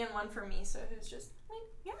for me and one for Misa, who's just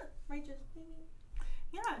Yeah. right just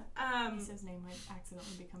Yeah. Lisa's name might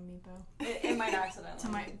accidentally become Meepo. it might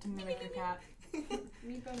accidentally. To mimic your cat.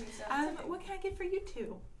 Meepo Misa. What can I get for you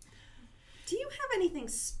two? Do you have anything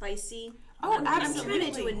spicy? Oh, I'm absolutely.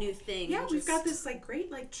 trying to do a new thing. Yeah, we've got this like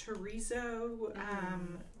great like chorizo,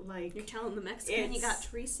 like You're telling the Mexican you got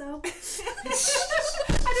chorizo?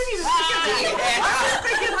 I didn't even think of that. I was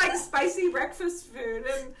thinking like spicy breakfast food,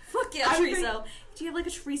 and Fuck yeah, chorizo. Do you have like a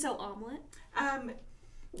chorizo omelet?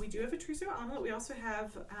 we do have a chorizo omelet. We also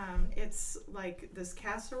have it's like this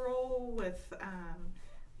casserole with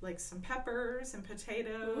like some peppers and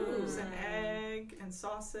potatoes and egg and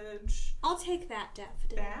sausage. I'll take that,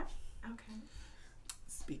 Daffodil. That okay.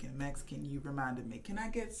 Speaking of Mexican, you reminded me. Can I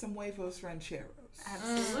get some huevos rancheros?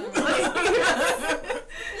 Absolutely.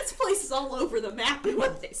 This place is all over the map in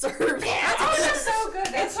what they serve. It's so good.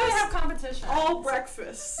 That's why I have competition. All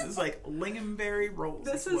breakfast. This is like lingonberry rolls.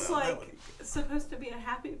 This as is well. like supposed to be a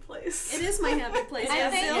happy place. It is my happy place. I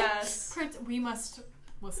think Daffodil. Yes. We must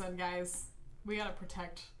listen, guys. We gotta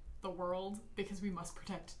protect the world because we must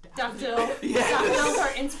protect Daffodil. Daffodil. Yes. Daffodil's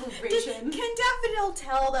our inspiration. Can Daffodil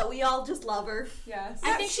tell that we all just love her? Yes.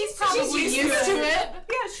 I think she's probably used used to to it.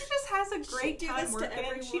 Yeah, she just has a great do time this to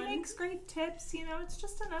working. She everyone. makes great tips. You know, it's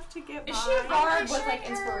just enough to get by. Is she a bard with picturing like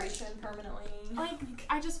her- inspiration permanently? Like,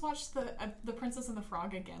 I just watched the Princess and the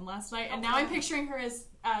Frog again last night, and now I'm picturing her as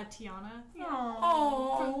Tiana from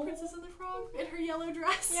Oh. Princess and the Frog in her yellow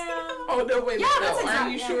dress. Yeah. Oh no! Wait. Yeah, no. that's Are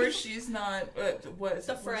you exactly- sure she's not? What?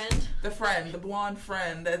 The friend. The friend, the blonde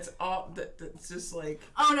friend. That's all. That's just like.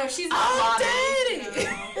 Oh no, she's not Oh, Lottie.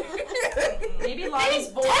 Daddy! Maybe Lottie's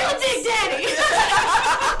voice. Tell Big Daddy.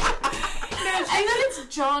 And then it's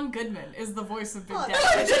John Goodman is the voice of Big Oh,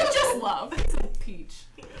 Daddy. Which I just love. It's a peach.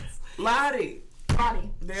 Lottie. Lottie.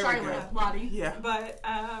 There we Charlotte. go. Lottie. Yeah. But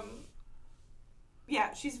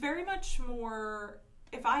yeah, she's very much more.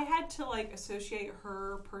 If I had to like associate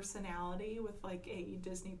her personality with like a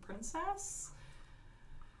Disney princess,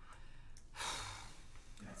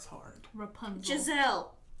 That's hard. Rapunzel.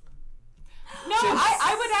 Giselle. no,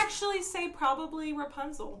 I would actually say probably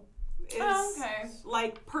Rapunzel. Is, Oh, okay.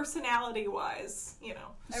 Like personality wise, you know.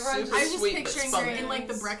 Everyone- Super I was just sweet, but picturing her in spunky. like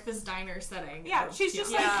the breakfast diner setting. Yeah, of she's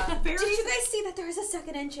just Tiana. like very. Did you guys see that there was a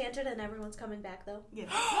second Enchanted and everyone's coming back though? Yeah.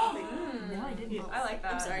 No, I didn't. Yeah. I like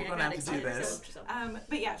that. I'm sorry, We're I gonna got have to do excited. this. So.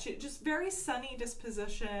 But yeah, she just very sunny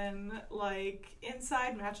disposition. Like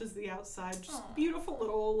inside matches the outside. Just Aw. beautiful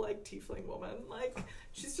little like tiefling woman. Like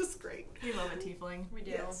she's just great. We love a tiefling. We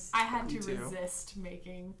do. Yes. I had to Me too. resist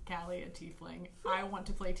making Callie a tiefling. I want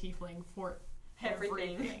to play tiefling for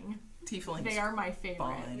Everything. everything. Tieflings. They are my favorite.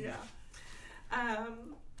 fun. Yeah.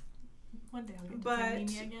 One day I'll get to But- play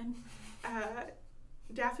Mimi again.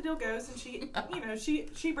 Daffodil goes and she, you know,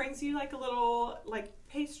 she brings you like a little like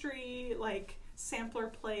pastry like sampler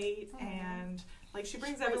plate and like she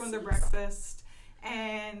brings everyone their breakfast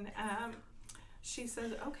and she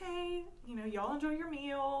says, okay, you know, y'all enjoy your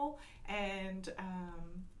meal and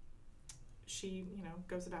she, you know,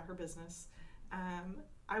 goes about her business.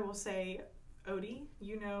 I will say, Odie,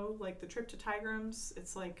 you know, like the trip to Tigram's,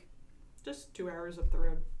 it's like just 2 hours up the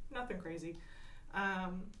road, nothing crazy.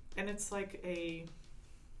 And it's like a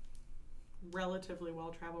relatively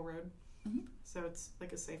well-traveled road, so it's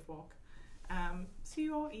like a safe walk. So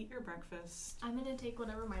you all eat your breakfast. I'm gonna take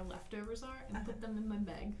whatever my leftovers are and put them in my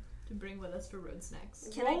bag to bring with us for road snacks.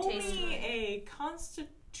 Can I Roll taste me mine? a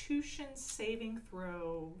Constitution saving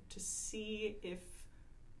throw to see if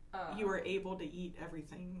you were able to eat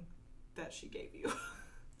everything that she gave you.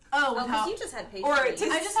 Oh, Oh, how- because you just had pastry. Or to-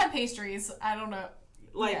 I just had pastries. I don't know.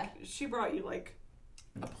 Like Yeah. she brought you like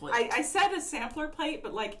A plate. I said a sampler plate,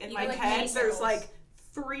 but like in You my like head mini there's circles. like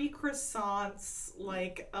 3 croissants,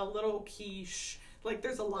 like a little quiche, like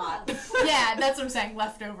there's a lot. Yeah, that's what I'm saying.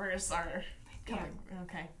 Leftovers are coming.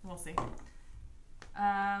 Okay, we'll see.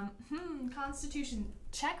 Constitution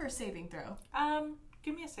check or saving throw?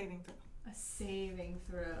 Give me a saving throw, A saving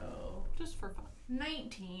throw. just for fun.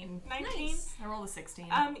 19. 19. Nice. I rolled a 16.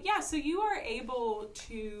 Yeah, so you are able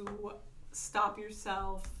to stop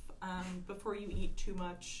yourself before you eat too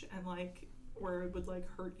much and like where it would like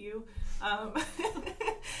hurt you.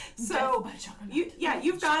 So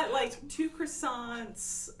you've got like 2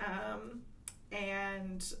 croissants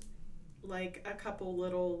and like a couple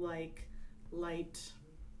little like light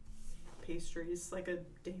pastries, like a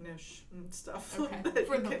Danish and stuff. Okay, that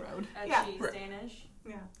for you the can- road. A Yeah. cheese Right. Danish.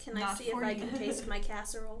 Yeah. Can I Not see if for I you. can taste my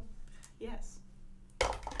casserole? Yes.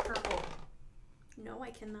 Purple. No,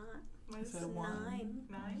 I cannot. What is So it? 9.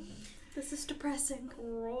 9? This is depressing.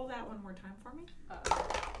 Roll that one more time for me.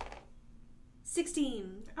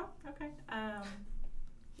 16. Oh, okay.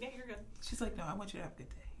 Yeah, you're good. She's like, no, I want you to have a good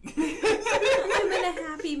day. I'm in a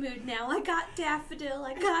happy mood now. I got daffodil.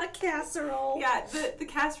 I got a casserole. Yeah, the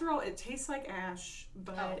casserole, it tastes like ash,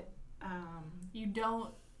 but You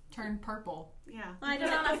don't turn purple. Yeah. I Put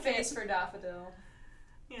don't on a know. face for Daffodil.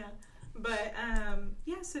 Yeah. But,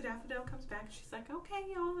 yeah, so Daffodil comes back. She's like, okay,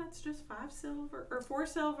 y'all, that's just 4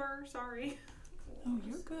 silver, sorry. Oh,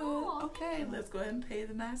 you're good. Aw, Okay, let's go ahead and pay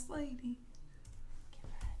the nice lady.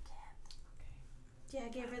 Yeah, I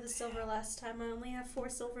gave her the silver last time. I only have 4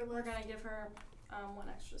 silver We're left. gonna give her 1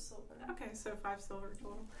 extra silver. Okay, so 5 silver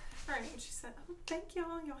total. All right, and she said, oh, thank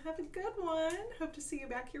y'all. Y'all have a good one. Hope to see you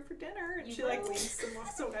back here for dinner. And You she, like, will. winks and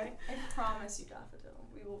walks away. I promise you, Daffodil,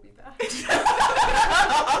 we will be back.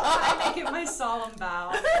 I make it my solemn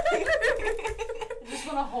vow. I just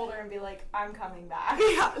want to hold her and be like, I'm coming back.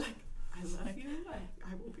 Yeah, like, I love you.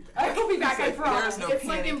 I will be back. I will be back, I promise. There's no It's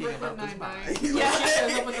like in panicking Brooklyn about this Nine-Nine. pie. Yeah, she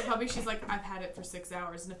shows up with the puppy. She's like, I've had it for 6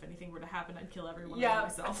 hours, and if anything were to happen, I'd kill everyone Yeah.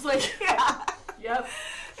 myself. Like, Yeah. Yep.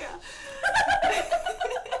 Yeah.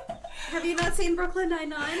 Have you not seen Brooklyn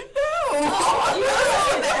Nine-Nine?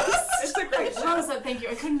 It's a great show. Rosa, thank you.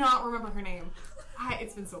 I could not remember her name.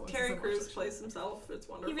 It's been so long. Terry since I Crews watched it. plays himself. It's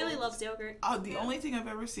wonderful. He really loves yogurt. Oh, the only thing I've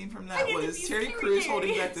ever seen from I that get to was be Terry Terry Crews Crews.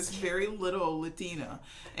 holding back this very little Latina,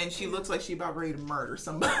 and she looks like she about ready to murder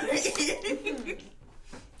somebody.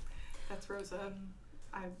 That's Rosa.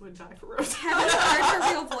 I would die for Rosa. Have you heard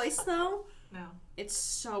her real voice, though? No. It's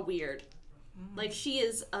so weird. Like, she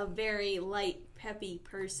is a very light, peppy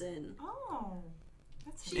person. Oh.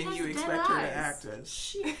 That's She and has you dead expect her to eyes. act as.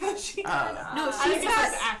 she No, I she's think it's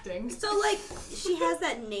got... just acting. So, like, she has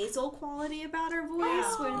that nasal quality about her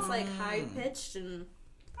voice where it's, like, Mm. high-pitched and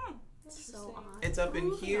so Interesting. odd. It's up in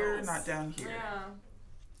Who here, knows? not down here. Yeah.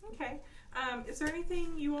 Okay. Is there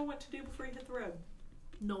anything you all want to do before you hit the road?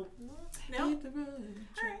 Nope. No? Hit the road.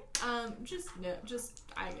 Alright. Just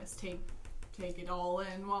I guess take it all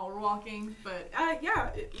in while we're walking, but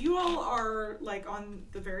Yeah, you all are like on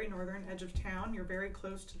the very northern edge of town. You're very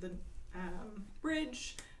close to the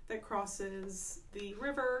bridge that crosses the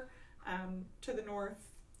river. To the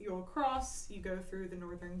north, you all cross. You go through the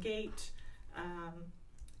northern gate,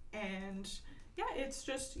 and yeah, it's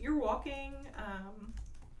just you're walking,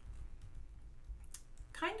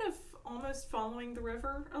 kind of almost following the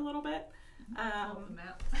river a little bit, follow the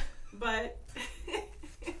map. but.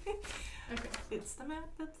 Okay. It's the map,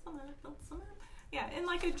 that's the map, that's the map. Yeah, in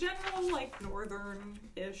like a general, like,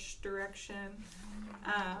 northern-ish direction.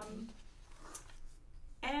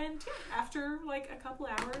 And yeah, after like a couple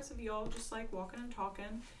hours of y'all just like walking and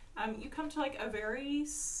talking, you come to like a very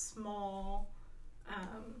small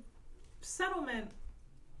settlement.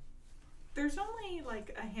 There's only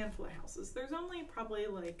like a handful of houses. There's only probably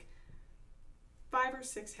like 5 or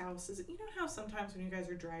 6 houses. You know how sometimes when you guys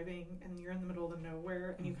are driving and you're in the middle of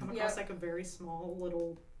nowhere and you come across like a very small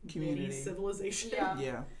little Community. mini civilization? Yeah.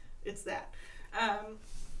 Yeah. It's that.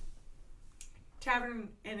 Tavern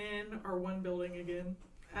and inn are one building again.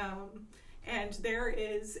 And there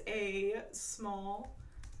is a small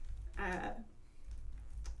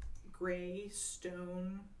gray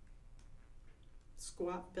stone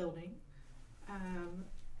squat building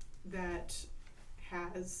that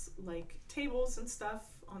has like tables and stuff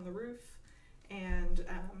on the roof and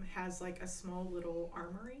has like a small little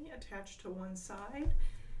armory attached to one side.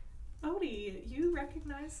 Odie, you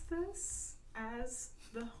recognize this as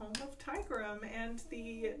the home of Tigrum and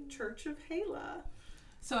the Church of Hala.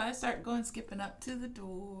 So I start going skipping up to the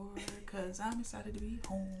door because I'm excited to be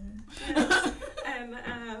home. And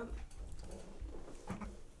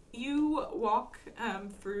you walk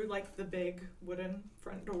through like the big wooden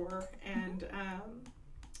front door and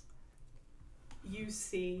you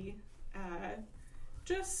see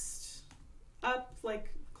just up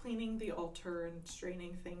like cleaning the altar and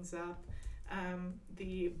straightening things up,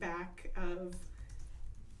 the back of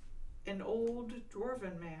an old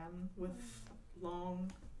dwarven man with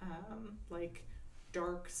long like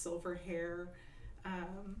dark silver hair,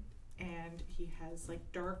 and he has like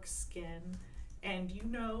dark skin, and you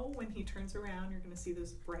know when he turns around you're gonna see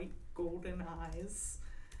those bright golden eyes.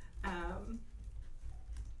 But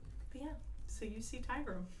yeah, so you see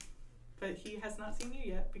Tigrum, but he has not seen you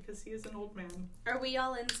yet because he is an old man. Are we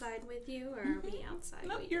all inside with you, or are we outside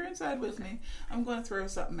Nope, with you're you? inside with me. I'm going to throw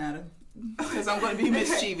something at him because I'm going to be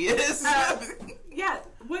mischievous. Yeah,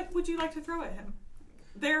 what would you like to throw at him?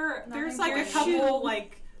 There's Nothing like a for couple you.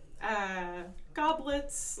 like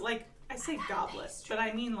goblets, like I say goblets, but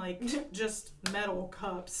I mean like just metal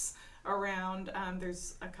cups around.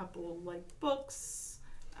 There's a couple like books.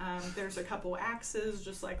 There's a couple axes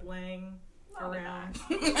just like laying around.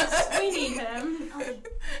 We need him.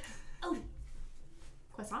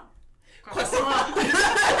 Croissant?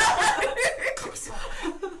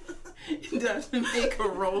 Does make a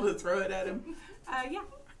roll to throw it at him. Yeah.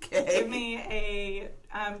 Okay.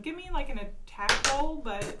 Give me like an attack roll,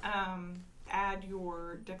 but add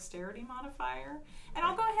your dexterity modifier. And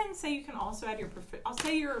I'll go ahead and say you can also add your I'll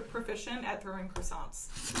say you're proficient at throwing croissants.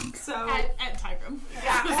 So At Tigram.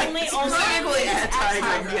 yeah, Specifically at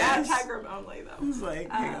Tigram, yes. At Tigram only, though. It's like,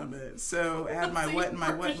 hang on a minute. So add my what and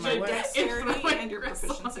my what and my Your what? dexterity and your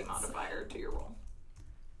proficiency modifier to your roll.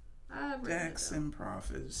 Dex and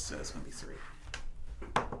prof is, so it's going to be 3.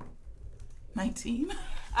 19.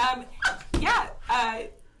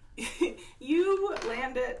 You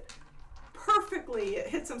land it perfectly. It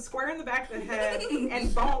hits him square in the back of the head and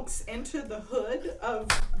bonks into the hood of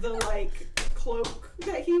the like cloak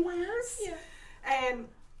that he wears. Yeah. And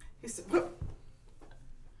he said, "Oh,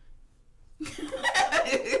 He's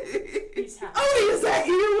happy. is that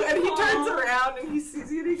you?" And he turns around and he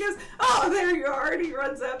sees you and he goes, "Oh, there you are." And he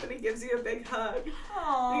runs up and he gives you a big hug.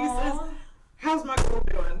 And he says, "How's my girl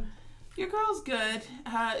doing?" Your girl's good.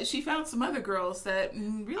 She found some other girls that really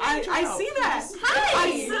need your I help. see that. Hi.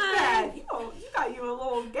 I see that. You got you a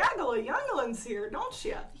little gaggle of younglings here, don't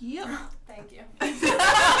you? Yep. Thank you. Are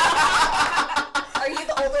you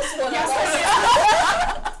the oldest one? Yes,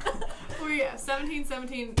 Oh yeah,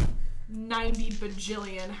 17, 90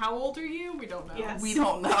 bajillion. How old are you? We don't know. Yes. We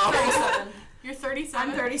don't know. 37. You're 37?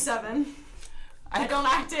 I'm 37. I Don't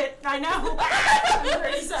act it. I know. I'm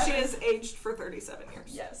 37. She is aged for 37 years.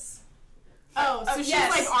 Yes. Oh, so she's yes.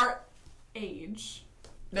 like our age.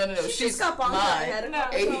 No. She She's just got bonked on the my head. No.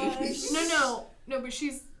 age. No, but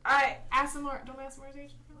she's Asimar. Don't Asimar's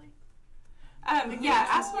age differently? Asimars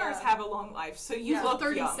Yeah. have a long life, so you Yeah, look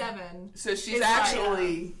 37. young. So she's It's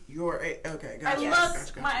actually your age. Okay, I gotcha. love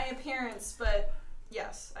gotcha. my appearance, but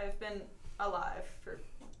yes, I've been alive for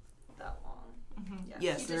that long. Mhm. Yeah.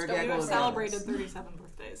 Yes, You there just are don't You gaggle have of know. celebrated 37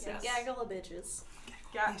 birthdays. Yes. Yes. Gaggle of bitches.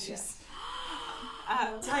 Yeah, She's-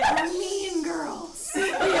 Mean girls.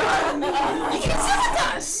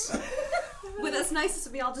 With as nice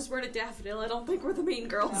as we all just word a daffodil, I don't think we're the mean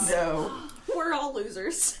girls. No. We're all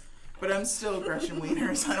losers. But I'm still Gretchen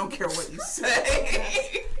Wieners. I don't care what you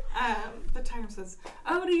say. The tiger says,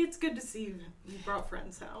 "Odie, it's good to see you. You brought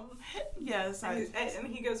friends home." Yes, And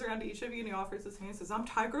he goes around to each of you and he offers his hand and says, "I'm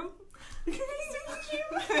Tigram." And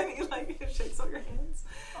he like shakes all your hands.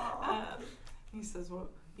 He says, "Well,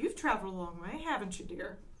 you've traveled a long way, haven't you,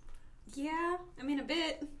 dear?" Yeah, I mean a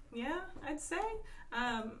bit. Yeah, I'd say.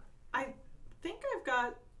 I think I've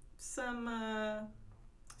got some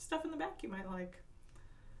stuff in the back you might like.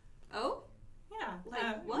 Oh? Yeah.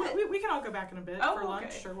 Like what? We can all go back in a bit Oh, for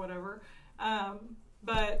lunch okay. or whatever.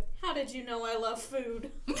 But How did you know I love food?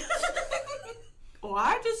 well,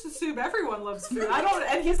 I just assume everyone loves food. I don't.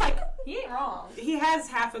 And he's like, he ain't wrong. he has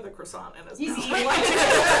half of the croissant in his He's mouth. eating.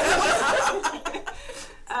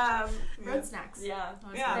 Road snacks. Yeah. I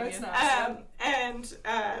was Yeah. thinking. Road snacks. And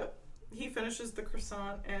he finishes the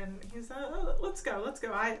croissant and he's let's go.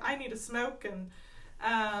 I need a smoke and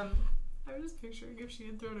I was just picturing if she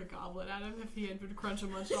had thrown a goblet at him, if he had been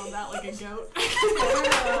crunching much on that like a goat.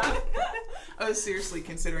 I was seriously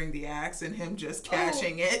considering the axe and him just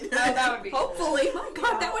catching it. Oh, that would be cool. Hopefully. My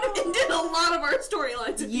god, that would have ended a lot of our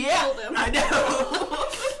storylines if you Yeah, killed him. I know.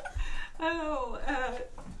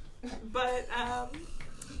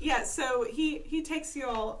 yeah, so he takes you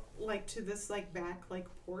all like to this like back like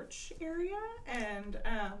porch area and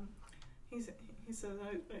he says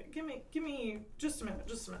give me just a minute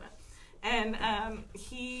and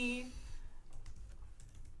he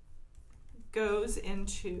goes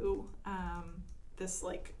into this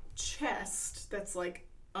like chest that's like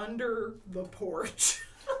under the porch.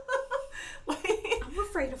 Like, I'm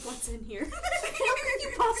afraid of what's in here. How can you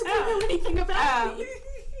possibly know anything about me?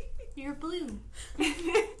 You're blue.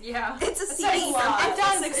 Yeah. It's a It secret. says a lot. It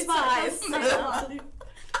does. It's It's a- five.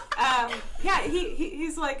 yeah,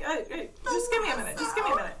 he's like, just give me a minute,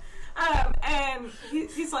 and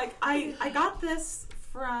he's like, I got this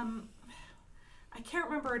from, I can't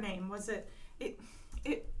remember her name. Was it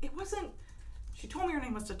wasn't. She told me her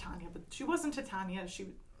name was Titania, but she wasn't Titania. She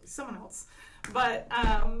was someone else. But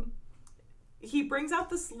he brings out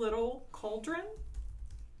this little cauldron,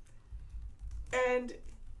 and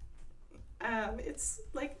it's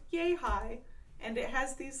like yay high, and it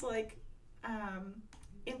has these like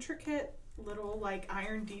intricate little like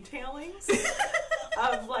iron detailings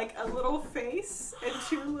of like a little face and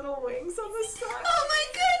two little wings on the side. Oh my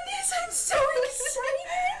goodness, I'm so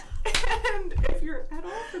excited. And if you're at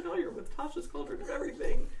all familiar with Tasha's Cauldron of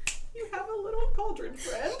Everything, you have a little cauldron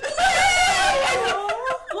friend.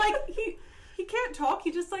 Like he can't talk,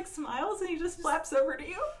 he just like smiles and he just flaps over to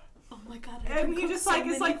you. Oh my god. And he just like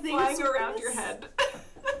is like flying around your head.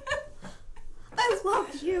 I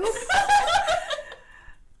love you.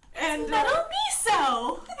 And Metal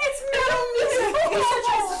miso! it's metal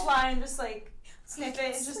and just like sniff it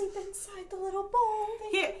and just sleep inside the little bowl.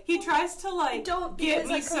 He tries to like Don't, get because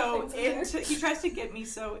me I so cook things into. He tries to get me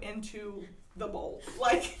so into the bowl.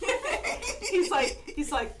 Like he's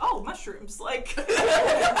like, oh, mushrooms. Like.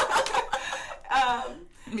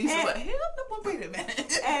 Misa's like, hey, wait a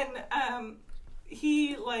minute. And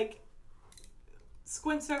he like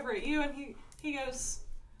squints over at you and he goes,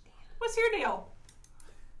 what's your deal?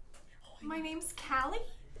 My name's Callie.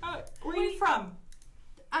 Where are you from?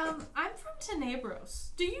 I'm from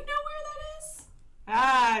Tenebros. Do you know where that is?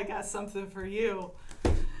 I got something for you.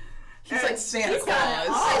 He's like Santa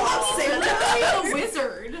Claus. Literally the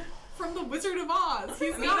wizard from the Wizard of Oz.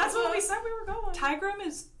 He's that's what we said we were going. Tigrum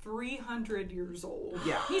is 300 years old.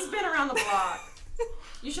 Yeah. He's been around the block.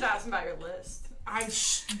 You should ask him about your list.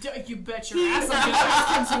 You bet your ass I'm gonna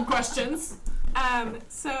ask him some questions.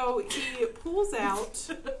 So he pulls out.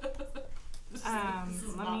 This is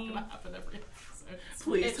Let not me. gonna happen every episode.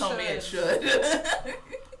 Please It tell me it should. should.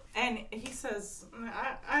 And he says,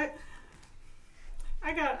 I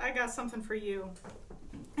got something for you.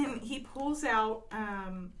 And he pulls out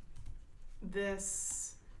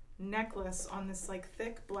this necklace on this like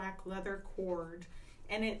thick black leather cord,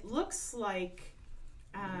 and it looks like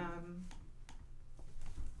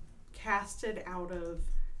casted out of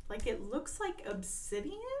it looks like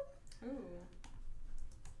obsidian. Ooh.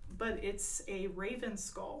 But it's a raven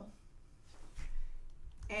skull.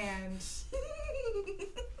 And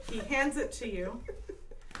he hands it to you.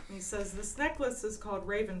 And he says, this necklace is called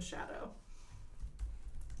Raven Shadow.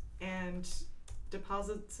 And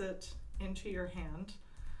deposits it into your hand.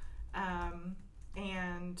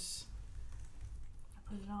 And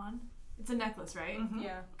Put it on. It's a necklace, right? mhm.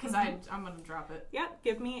 Yeah. Because I'm gonna drop it. Yeah,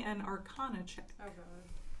 give me an Arcana check Oh god.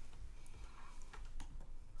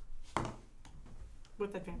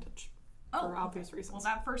 with advantage. Oh, For obvious reasons. Well,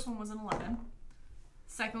 that first one was an 11.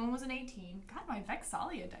 Second one was an 18. God, my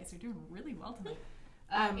Vexalia dice are doing really well tonight.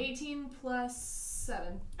 18 plus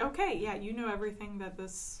 7. Okay, yeah, you know everything that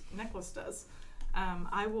this necklace does.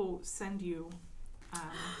 I will send you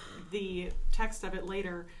the text of it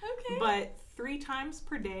later. Okay. But 3 times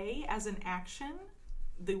per day, as an action,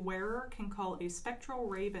 the wearer can call a spectral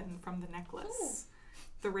raven from the necklace.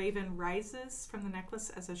 The raven rises from the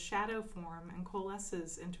necklace as a shadow form and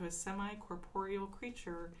coalesces into a semi-corporeal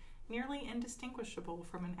creature nearly indistinguishable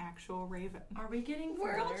from an actual raven. Are we getting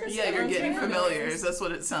We're all familiar? just Yeah, you're getting familiars. familiars. That's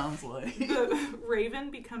what it sounds like. The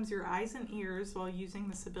raven becomes your eyes and ears while using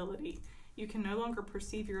this ability. You can no longer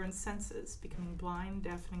perceive your own senses, becoming blind,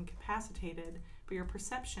 deaf, and incapacitated, but your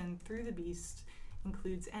perception through the beast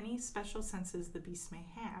includes any special senses the beast may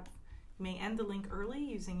have. You may end the link early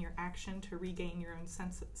using your action to regain your own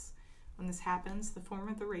senses. When this happens, the form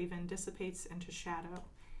of the raven dissipates into shadow.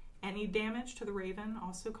 Any damage to the raven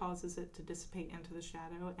also causes it to dissipate into the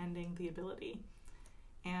shadow, ending the ability.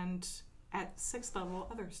 And at 6th level,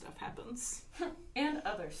 other stuff happens. And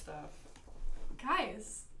other stuff.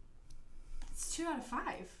 Guys, it's 2 out of 5.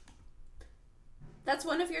 That's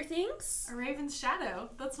one of your things? A Raven's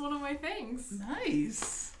Shadow. That's one of my things.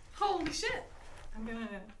 Nice. Holy shit. I'm gonna...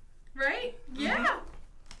 Right? Yeah.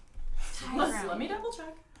 Let me double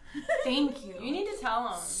check. Thank you. You need to tell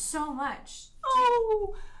him. so much.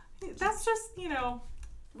 Oh, that's just,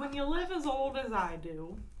 when you live as old as I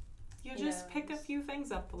do, you just pick a Yes. few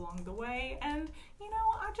things up along the way. And,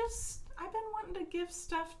 I've been wanting to give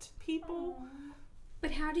stuff to people.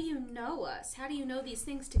 But how do you know us? How do you know these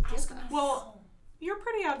things to give us? Well, you're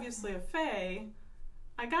pretty obviously a fae.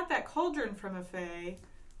 I got that cauldron from a fae.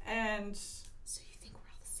 And So you think we're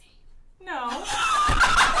all the same? no.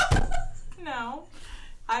 No.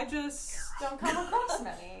 I just... Don't come across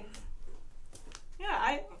many.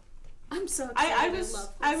 Yeah, I'm so excited. I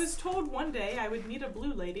I I was told one day I would meet a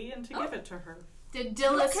blue lady and to give it to her. Did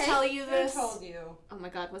Dillis Okay. tell you Who this? told you? Oh my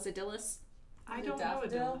god, was it Dillis? I Is it don't know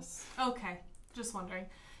daffodil? Adonis. Okay, just wondering.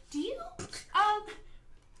 Do you know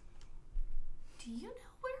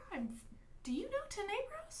where I'm? Do you know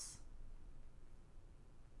Tenebros?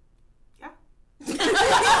 Yeah.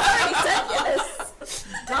 I said yes.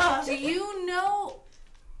 Duh. Do you know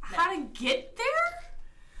how to get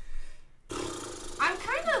there? I'm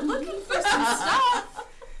kind of looking for some stuff,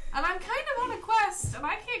 and I'm kind of on a quest, and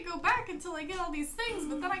I can't go back until I get all these things.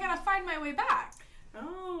 But then I gotta find my way back.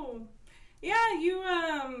 Oh, yeah. You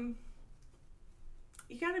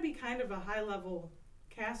gotta be kind of a high level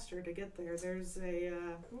caster to get there. There's a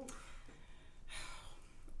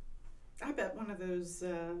I bet one of those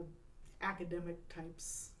academic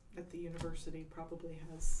types at the university probably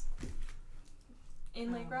has.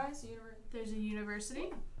 In Lake Rise, There's a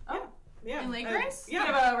university. Yeah. Yeah. In Lake Grace? You have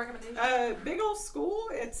Yeah. a recommendation? Big old school.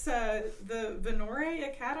 It's the Venore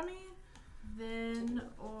Academy.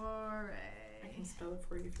 Venore. I can spell it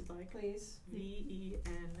for you if you'd like. Please. Venorrae.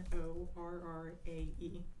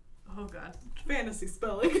 Oh god. Fantasy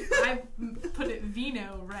spelling. I put it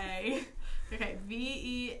Vino Ray. Okay,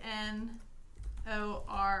 Venorrae.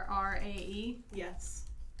 Yes.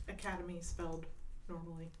 Academy spelled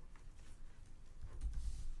normally.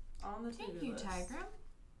 On the Thank to-do you, list. Tigram.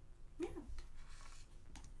 Yeah.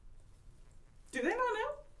 Do they not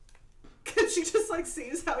know? Cause she just like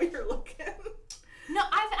sees how you're looking. No,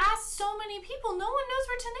 I've asked so many people. No one knows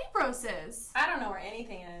where Tenebros is. I don't know where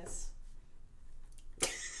anything is.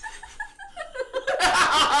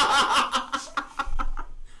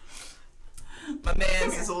 My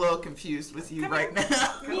man's is a little confused with you Come right here.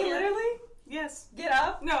 now. Me, literally? Yes. Get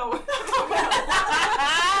up. No.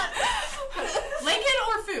 Lincoln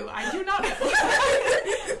or Fu? I do not know.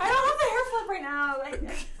 I don't have the hair flip right now. Like,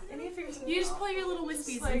 I need to figure something You just out. pull your little wispies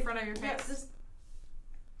Just, like, in front of your face. Yeah, just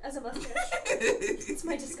As a mustache. It's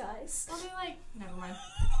my disguise. Well, they're like, never mind.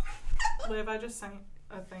 Liv, I just sent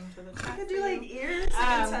a thing to the chat. I could for do like you. ears,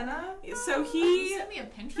 antenna. So You he sent me a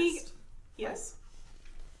Pinterest? yes.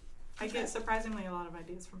 I get surprisingly a lot of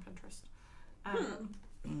ideas from Pinterest.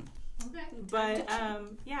 Okay. But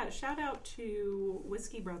yeah, shout out to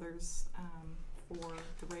Whiskey Brothers for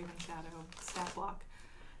the Raven Shadow stat block.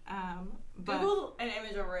 But Google an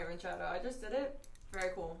image of Raven Shadow. I just did it. Very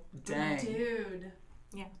cool. Dang. Dude.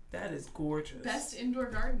 That is gorgeous. Best indoor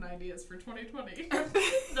garden ideas for 2020.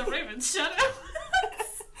 The Raven Shadow.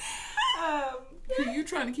 Who are you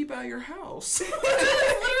trying to keep out of your house? That's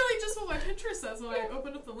literally just what my Pinterest says when I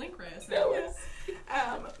opened up the link right. yes.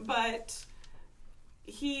 But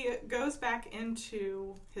he goes back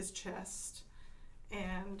into his chest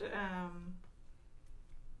and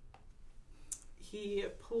he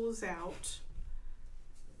pulls out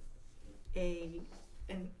an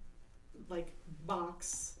like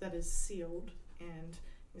box that is sealed, and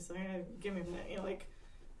he's like, give me a minute. He like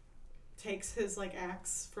takes his like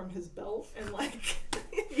axe from his belt and like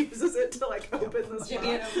uses it to like open this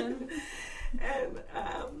Jimmy box. it open. And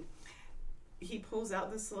he pulls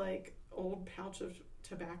out this like old pouch of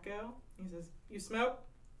tobacco. He says, "You smoke?"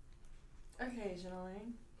 Occasionally.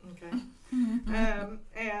 Okay.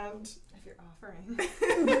 And If you're offering.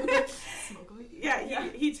 yeah,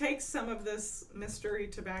 he takes some of this mystery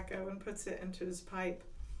tobacco and puts it into his pipe.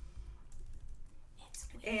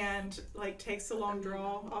 And like takes a long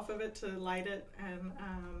draw off of it to light it, and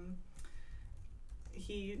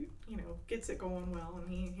he gets it going well, and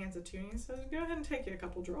he hands it to you and he says, "Go ahead and take you a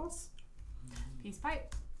couple draws." Peace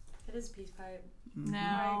pipe. It is peace pipe. No.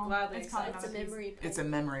 I gladly it's probably accept not It's a a piece. memory pipe. It's a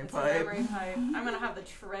memory It's pipe. a memory pipe. I'm gonna have the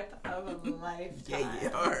trip of a lifetime. Yeah,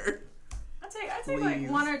 you are. I take like Please.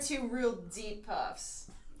 1 or 2 real deep puffs.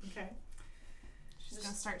 Okay. She's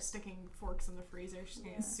gonna start sticking forks in the freezer. She's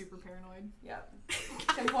gonna Yeah. get super paranoid. Yep.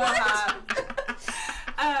 Tinfoil hat.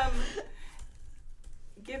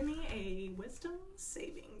 Give me a wisdom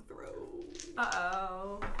saving throw.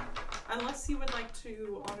 Uh-oh. Unless you would like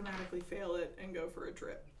to automatically fail it and go for a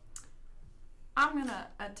trip. I'm gonna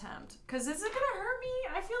attempt. Cause is it gonna hurt me?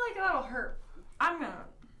 I feel like that'll hurt. I'm gonna.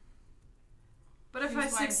 But if Choose I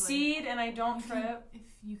wisely. succeed and I don't trip, If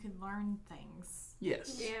you can learn things,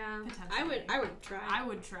 Yes. Yeah. Potentially. I would try. I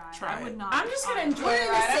would try. Try I would it. not. I'm just gonna enjoy We're the in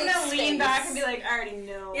a ride. I'm safe gonna lean space. back and be like, I already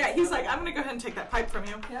know. Yeah, he's like, "I'm gonna go ahead and take that pipe from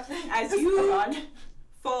you." Yep. As Oh you God.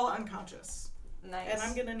 fall unconscious. Nice. And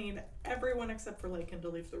I'm gonna need everyone except for Lakin to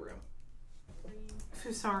leave the room.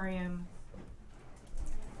 Fusarian,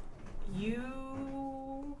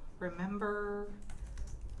 you remember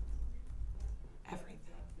everything.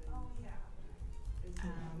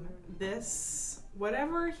 This,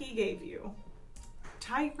 whatever he gave you,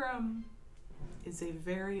 Tygram is a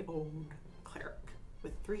very old cleric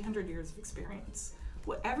with 300 years of experience.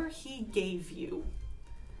 Whatever he gave you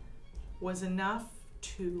was enough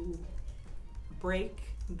to break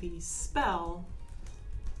the spell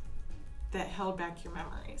that held back your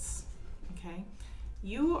memories. Okay?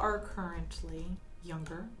 You are currently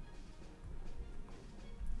younger.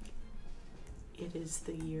 It is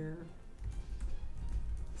the year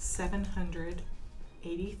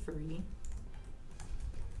 783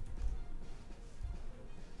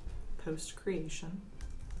 post-creation.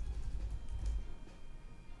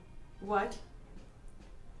 What?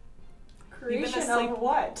 You've Creation been asleep. of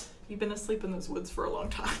what? You've been asleep in those woods for a long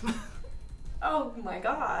time. Oh my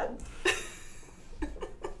God.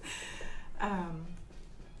 um,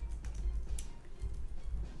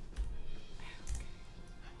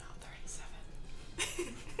 I'm not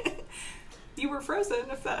 37. you were frozen,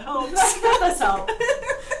 if that helps. That does help.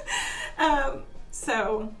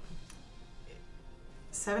 So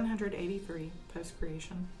 783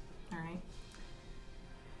 post-creation. All right.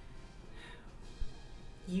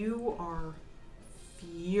 You are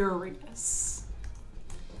furious.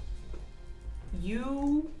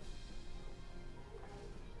 You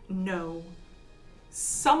know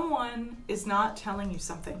someone is not telling you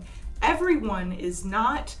something. Everyone is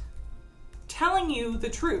not telling you the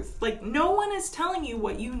truth. Like, no one is telling you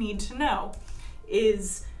what you need to know.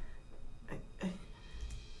 Is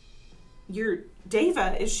your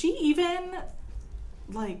Deva, is she even,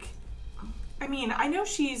 like, I mean, I know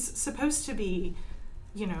she's supposed to be,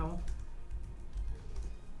 you know,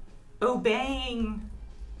 obeying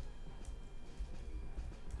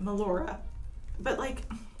Melora, but, like,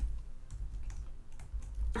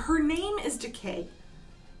 her name is Decay,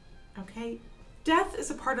 okay? Death is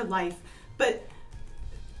a part of life, but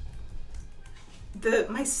the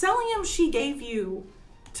mycelium she gave you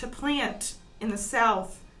to plant in the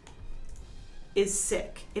south is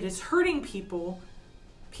sick. It is hurting people.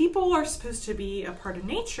 People are supposed to be a part of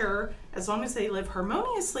nature as long as they live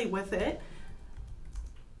harmoniously with it.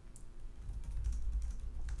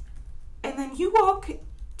 And then you walk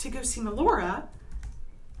to go see Melora,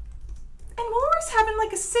 and Melora's having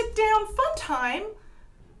like a sit-down fun time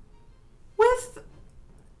with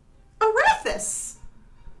Arathis.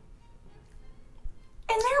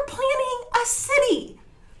 And they're planning a city.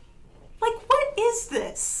 Like, what is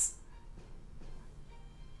this?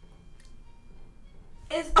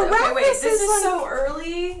 Okay, wait, this is like, so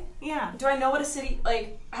early. Yeah. Do I know what a city,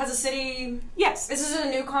 like, has a city... Yes. Is this a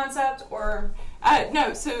new concept, or...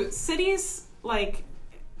 No, so cities, like,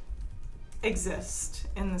 exist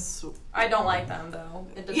in this... I don't like them, though.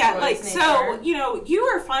 It destroys Yeah, like, nature. so, you know, you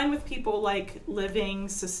are fine with people, like, living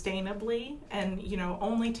sustainably and, you know,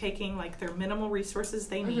 only taking, like, their minimal resources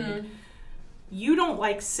they need. Mm-hmm. You don't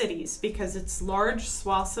like cities because it's large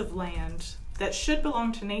swaths of land that should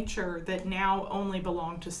belong to nature that now only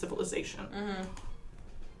belong to civilization. Mm-hmm.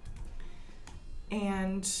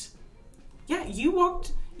 And yeah, you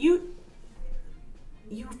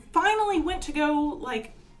finally went to go,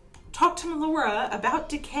 like, talk to Melora about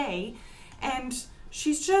Decay, and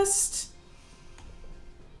she's just...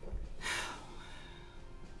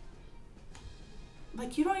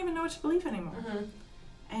 like, you don't even know what to believe anymore. Mm-hmm.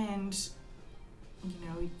 And, you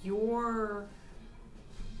know, you're,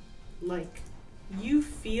 like, you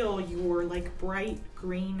feel your, like, bright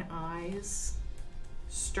green eyes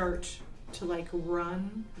start to, like,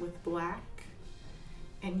 run with black,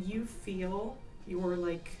 and you feel your,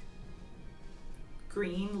 like,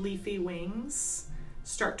 green leafy wings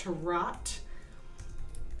start to rot.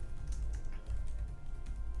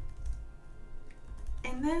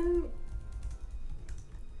 And then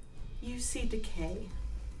you see Decay.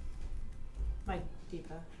 My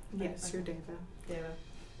Deva. Yes, Okay. your Deva. Deva.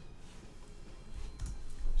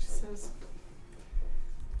 She says,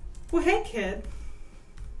 well, hey, kid.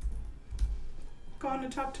 Going to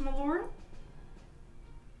talk to Melora?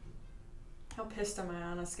 How pissed am I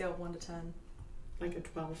on a scale of 1 to 10? Like a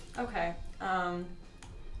 12. Okay. I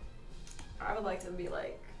would like to be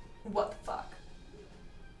like, what the fuck?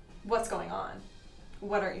 What's going on?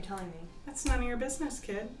 What aren't you telling me? That's none of your business,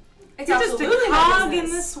 kid. It's You're just absolutely a my cog business.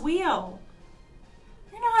 in this wheel.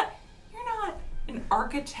 You're not an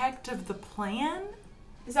architect of the plan.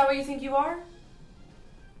 Is that what you think you are?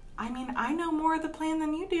 I mean, I know more of the plan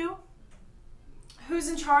than you do. Who's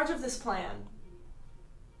in charge of this plan?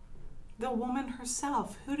 The woman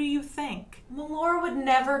herself. Who do you think? Melora would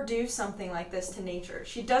never do something like this to nature.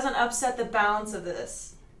 She doesn't upset the balance of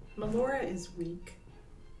this. Melora is weak.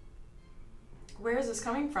 Where is this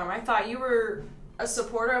coming from? I thought you were a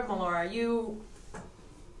supporter of Melora. You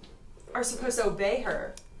are supposed to obey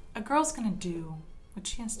her. A girl's gonna do what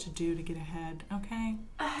she has to do to get ahead, okay?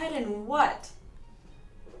 Ahead in what?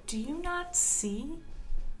 Do you not see?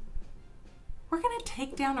 We're gonna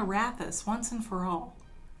take down Arathis once and for all.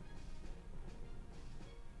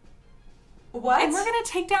 What? And we're gonna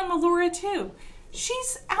take down Melora too.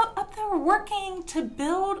 She's up there working to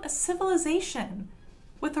build a civilization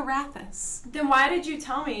with Arathis. Then why did you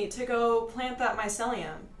tell me to go plant that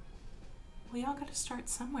mycelium? We all gotta start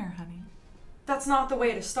somewhere, honey. That's not the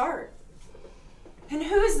way to start. And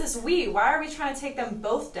who is this we? Why are we trying to take them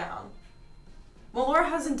both down? Melora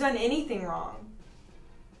hasn't done anything wrong.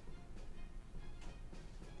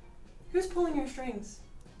 Who's pulling your strings?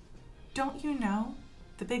 Don't you know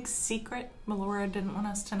the big secret Melora didn't want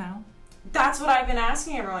us to know? That's what I've been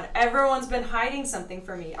asking everyone. Everyone's been hiding something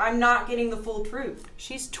from me. I'm not getting the full truth.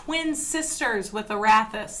 She's twin sisters with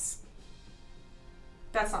Arathis.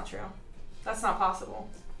 That's not true. That's not possible.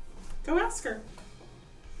 Go ask her.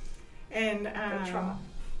 And try.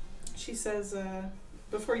 she says,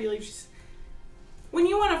 before you leave, she's, when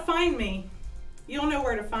you want to find me, you'll know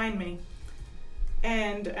where to find me.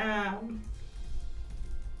 And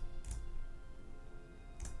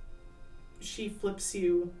she flips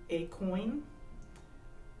you a coin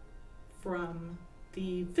from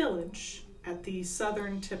the village at the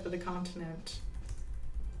southern tip of the continent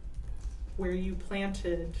where you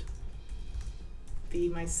planted the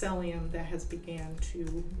mycelium that has began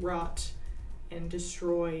to rot and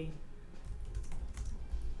destroy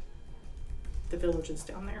the villages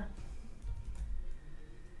down there.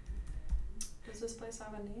 Does this place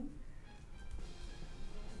have a name?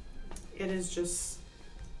 It is just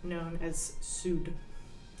known as Sud.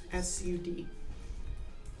 S-U-D.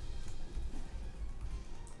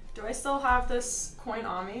 Do I still have this coin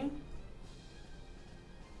on me?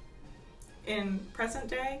 In present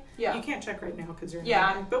day, Yeah. you can't check right now because you're in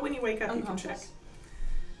Yeah, the night, but when you wake up, you can check. Unconscious.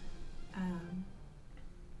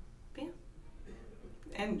 Yeah.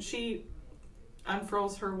 And she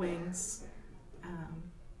unfurls her wings,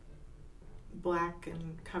 black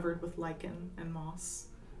and covered with lichen and moss,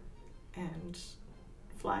 and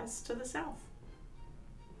flies to the south.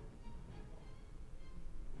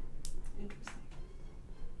 Interesting.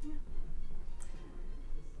 Yeah.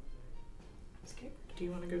 Escape. Do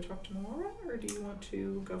you want to go talk to Melora, or do you want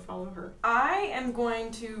to go follow her? I am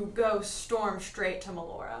going to go storm straight to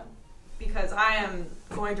Melora because I am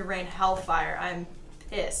going to rain hellfire. I'm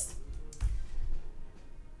pissed.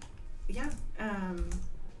 Yeah.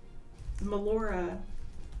 Melora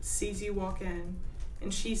sees you walk in,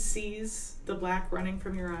 and she sees the black running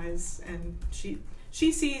from your eyes, and she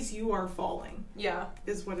sees you are falling, Yeah.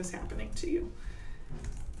 is what is happening to you.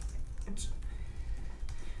 And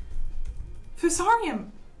Fusarium!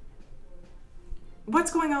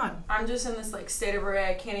 What's going on? I'm just in this like state of array.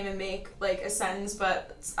 I can't even make like a sentence,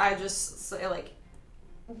 but I just say like,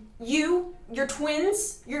 you're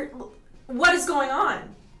twins. What is going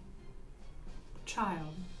on?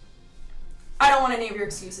 Child. I don't want any of your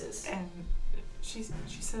excuses. And she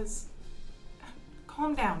says,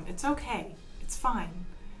 calm down, it's okay, it's fine.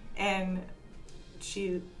 And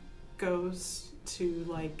she goes to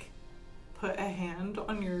like put a hand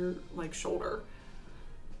on your like shoulder.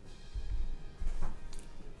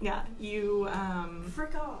 Yeah, you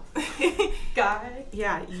Frick off, guy.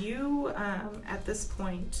 yeah, you at this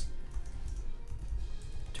point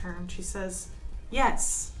turn. She says,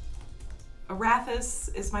 yes,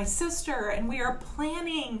 Arathis is my sister, and we are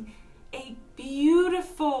planning a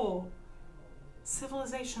beautiful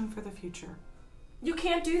civilization for the future. You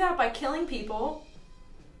can't do that by killing people.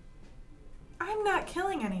 I'm not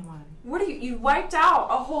killing anyone. What are you wiped out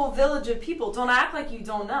a whole village of people. Don't act like you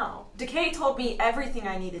don't know. Decay told me everything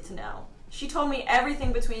I needed to know. She told me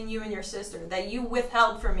everything between you and your sister that you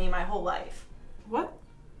withheld from me my whole life. What?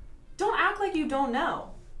 Don't act like you don't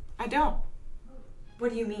know. I don't.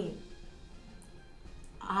 What do you mean?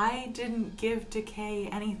 I didn't give Decay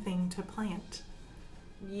anything to plant.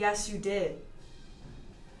 Yes, you did.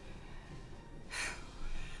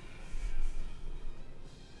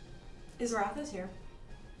 Is Arathis here?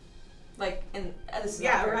 Like, this is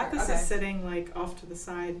Yeah, not very- Arathis okay. is sitting like off to the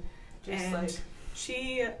side, Just and like,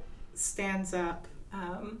 she stands up.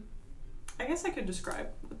 I guess I could describe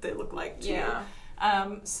what they look like to you. yeah.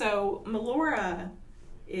 So Melora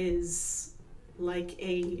is like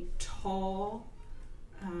a tall,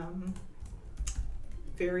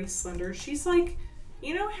 very slender. She's like,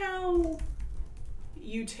 you know how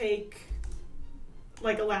you take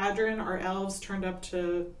like Eladrin or elves turned up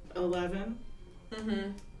to 11?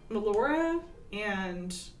 Mm-hmm. Melora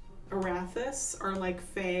and Arathis are like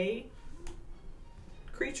fae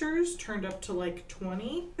creatures turned up to like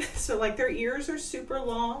 20. So like their ears are super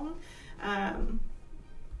long.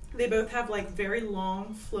 They both have like very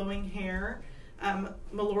long flowing hair.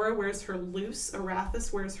 Melora wears her loose.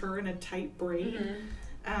 Arathis wears her in a tight braid.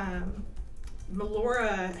 Mm-hmm.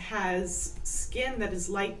 Melora has skin that is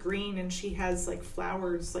light green, and she has like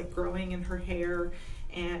flowers like growing in her hair,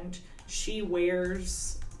 and she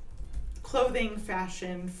wears clothing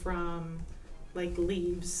fashioned from like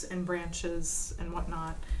leaves and branches and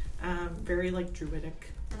whatnot, very like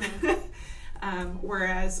druidic. Mm-hmm.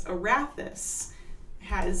 Whereas Arathis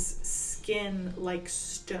has skin like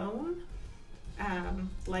stone,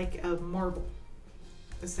 like a marble,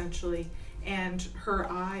 essentially, and her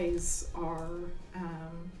eyes are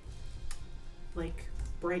like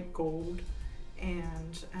bright gold,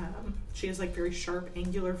 and she has like very sharp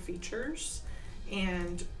angular features,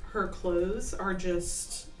 and her clothes are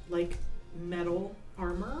just like metal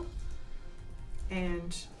armor,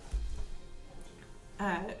 and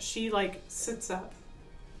she like sits up.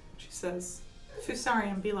 She She says,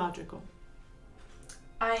 Fusarium, be logical.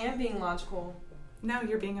 I am being logical. No,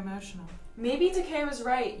 you're being emotional. Maybe Decay was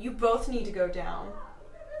right. You both need to go down.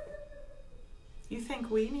 You think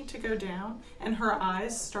we need to go down? And her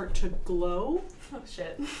eyes start to glow. Oh,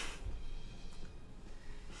 shit.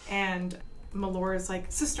 And Melora's like,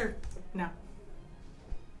 sister, no.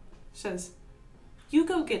 She says, you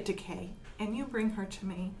go get Decay, and you bring her to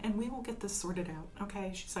me, and we will get this sorted out,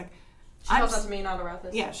 okay? She's like, She tells that to me, not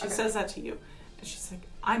Arathis. yeah, she Okay. says that to you. And she's like,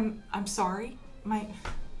 I'm sorry. My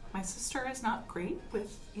sister is not great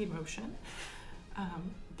with emotion,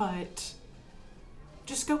 but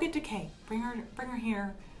just go get Decay. Bring her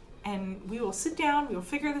here, and we will sit down. We will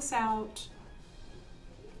figure this out.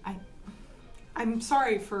 I'm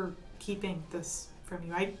sorry for keeping this from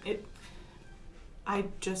you. I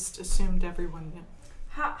just assumed everyone knew.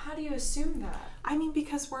 How do you assume that? I mean,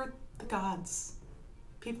 because we're the gods.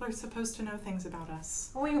 People are supposed to know things about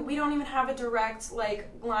us. Well, we don't even have a direct,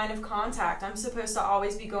 line of contact. I'm supposed to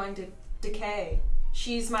always be going to Decay.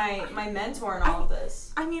 She's my mentor in all of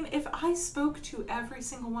this. I mean, if I spoke to every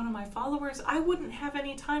single one of my followers, I wouldn't have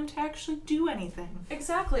any time to actually do anything.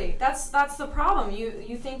 Exactly. That's the problem.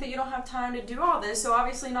 You think that you don't have time to do all this, so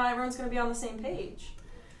obviously not everyone's going to be on the same page.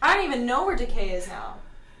 I don't even know where Decay is now.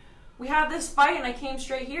 We had this fight and I came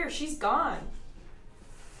straight here. She's gone.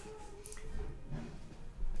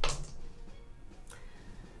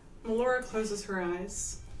 Melora closes her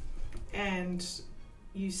eyes, and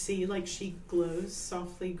you see, she glows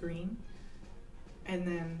softly green. And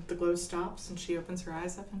then the glow stops, and she opens her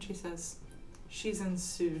eyes up, and she says, she's in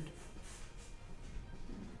Sud.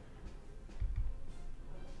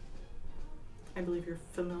 I believe you're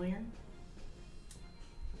familiar.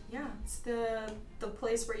 Yeah, it's the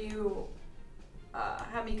place where you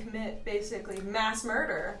had me commit, basically, mass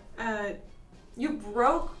murder. You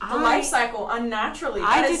broke the life cycle unnaturally.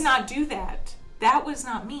 I did not do that. That was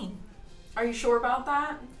not me. Are you sure about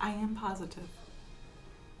that? I am positive.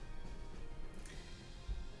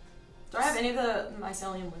 Do I have any of the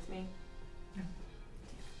mycelium with me?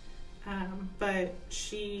 But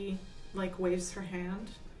she, waves her hand,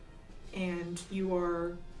 and you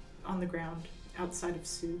are on the ground outside of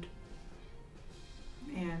Sud.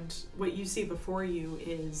 And what you see before you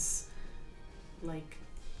is,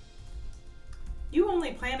 you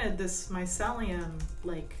only planted this mycelium,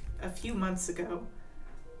 a few months ago.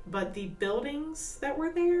 But the buildings that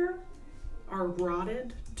were there are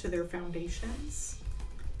rotted to their foundations.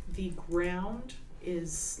 The ground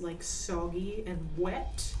is soggy and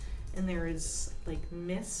wet, and there is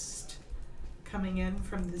mist coming in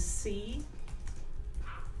from the sea.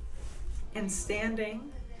 And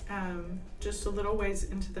standing just a little ways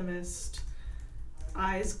into the mist,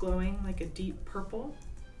 eyes glowing like a deep purple,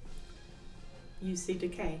 you see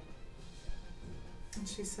Decay. And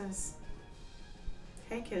she says,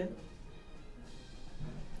 hey, kid.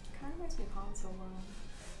 Kind of makes me Han Solo.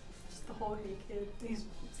 Just the whole hey kid. Yeah.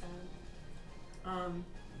 Sad.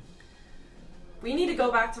 We need to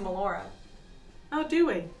go back to Melora. Oh, do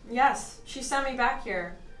we? Yes, she sent me back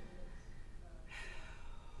here.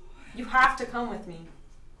 You have to come with me.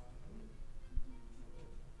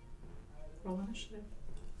 Roll initiative.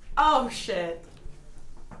 Oh shit.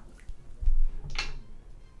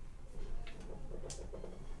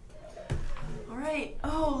 Alright.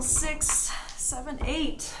 Oh, 6, 7,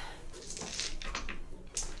 8.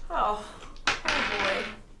 Oh boy.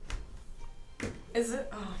 Is it?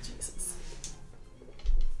 Oh, Jesus.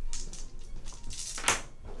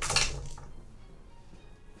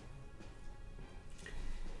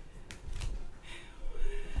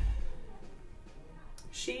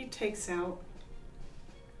 She takes out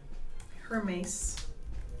her mace,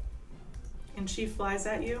 and she flies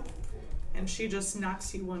at you, and she just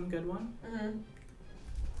knocks you one good one. Mm-hmm.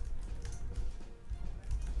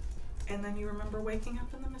 And then you remember waking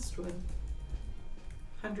up in the Mistwood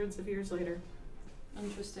hundreds of years later.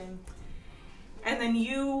 Interesting. And then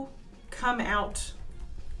you come out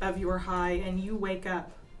of your high and you wake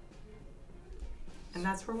up. And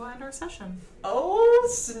that's where we'll end our session. Oh,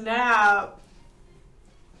 snap.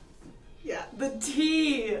 Yeah, the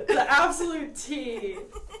tea. The absolute tea.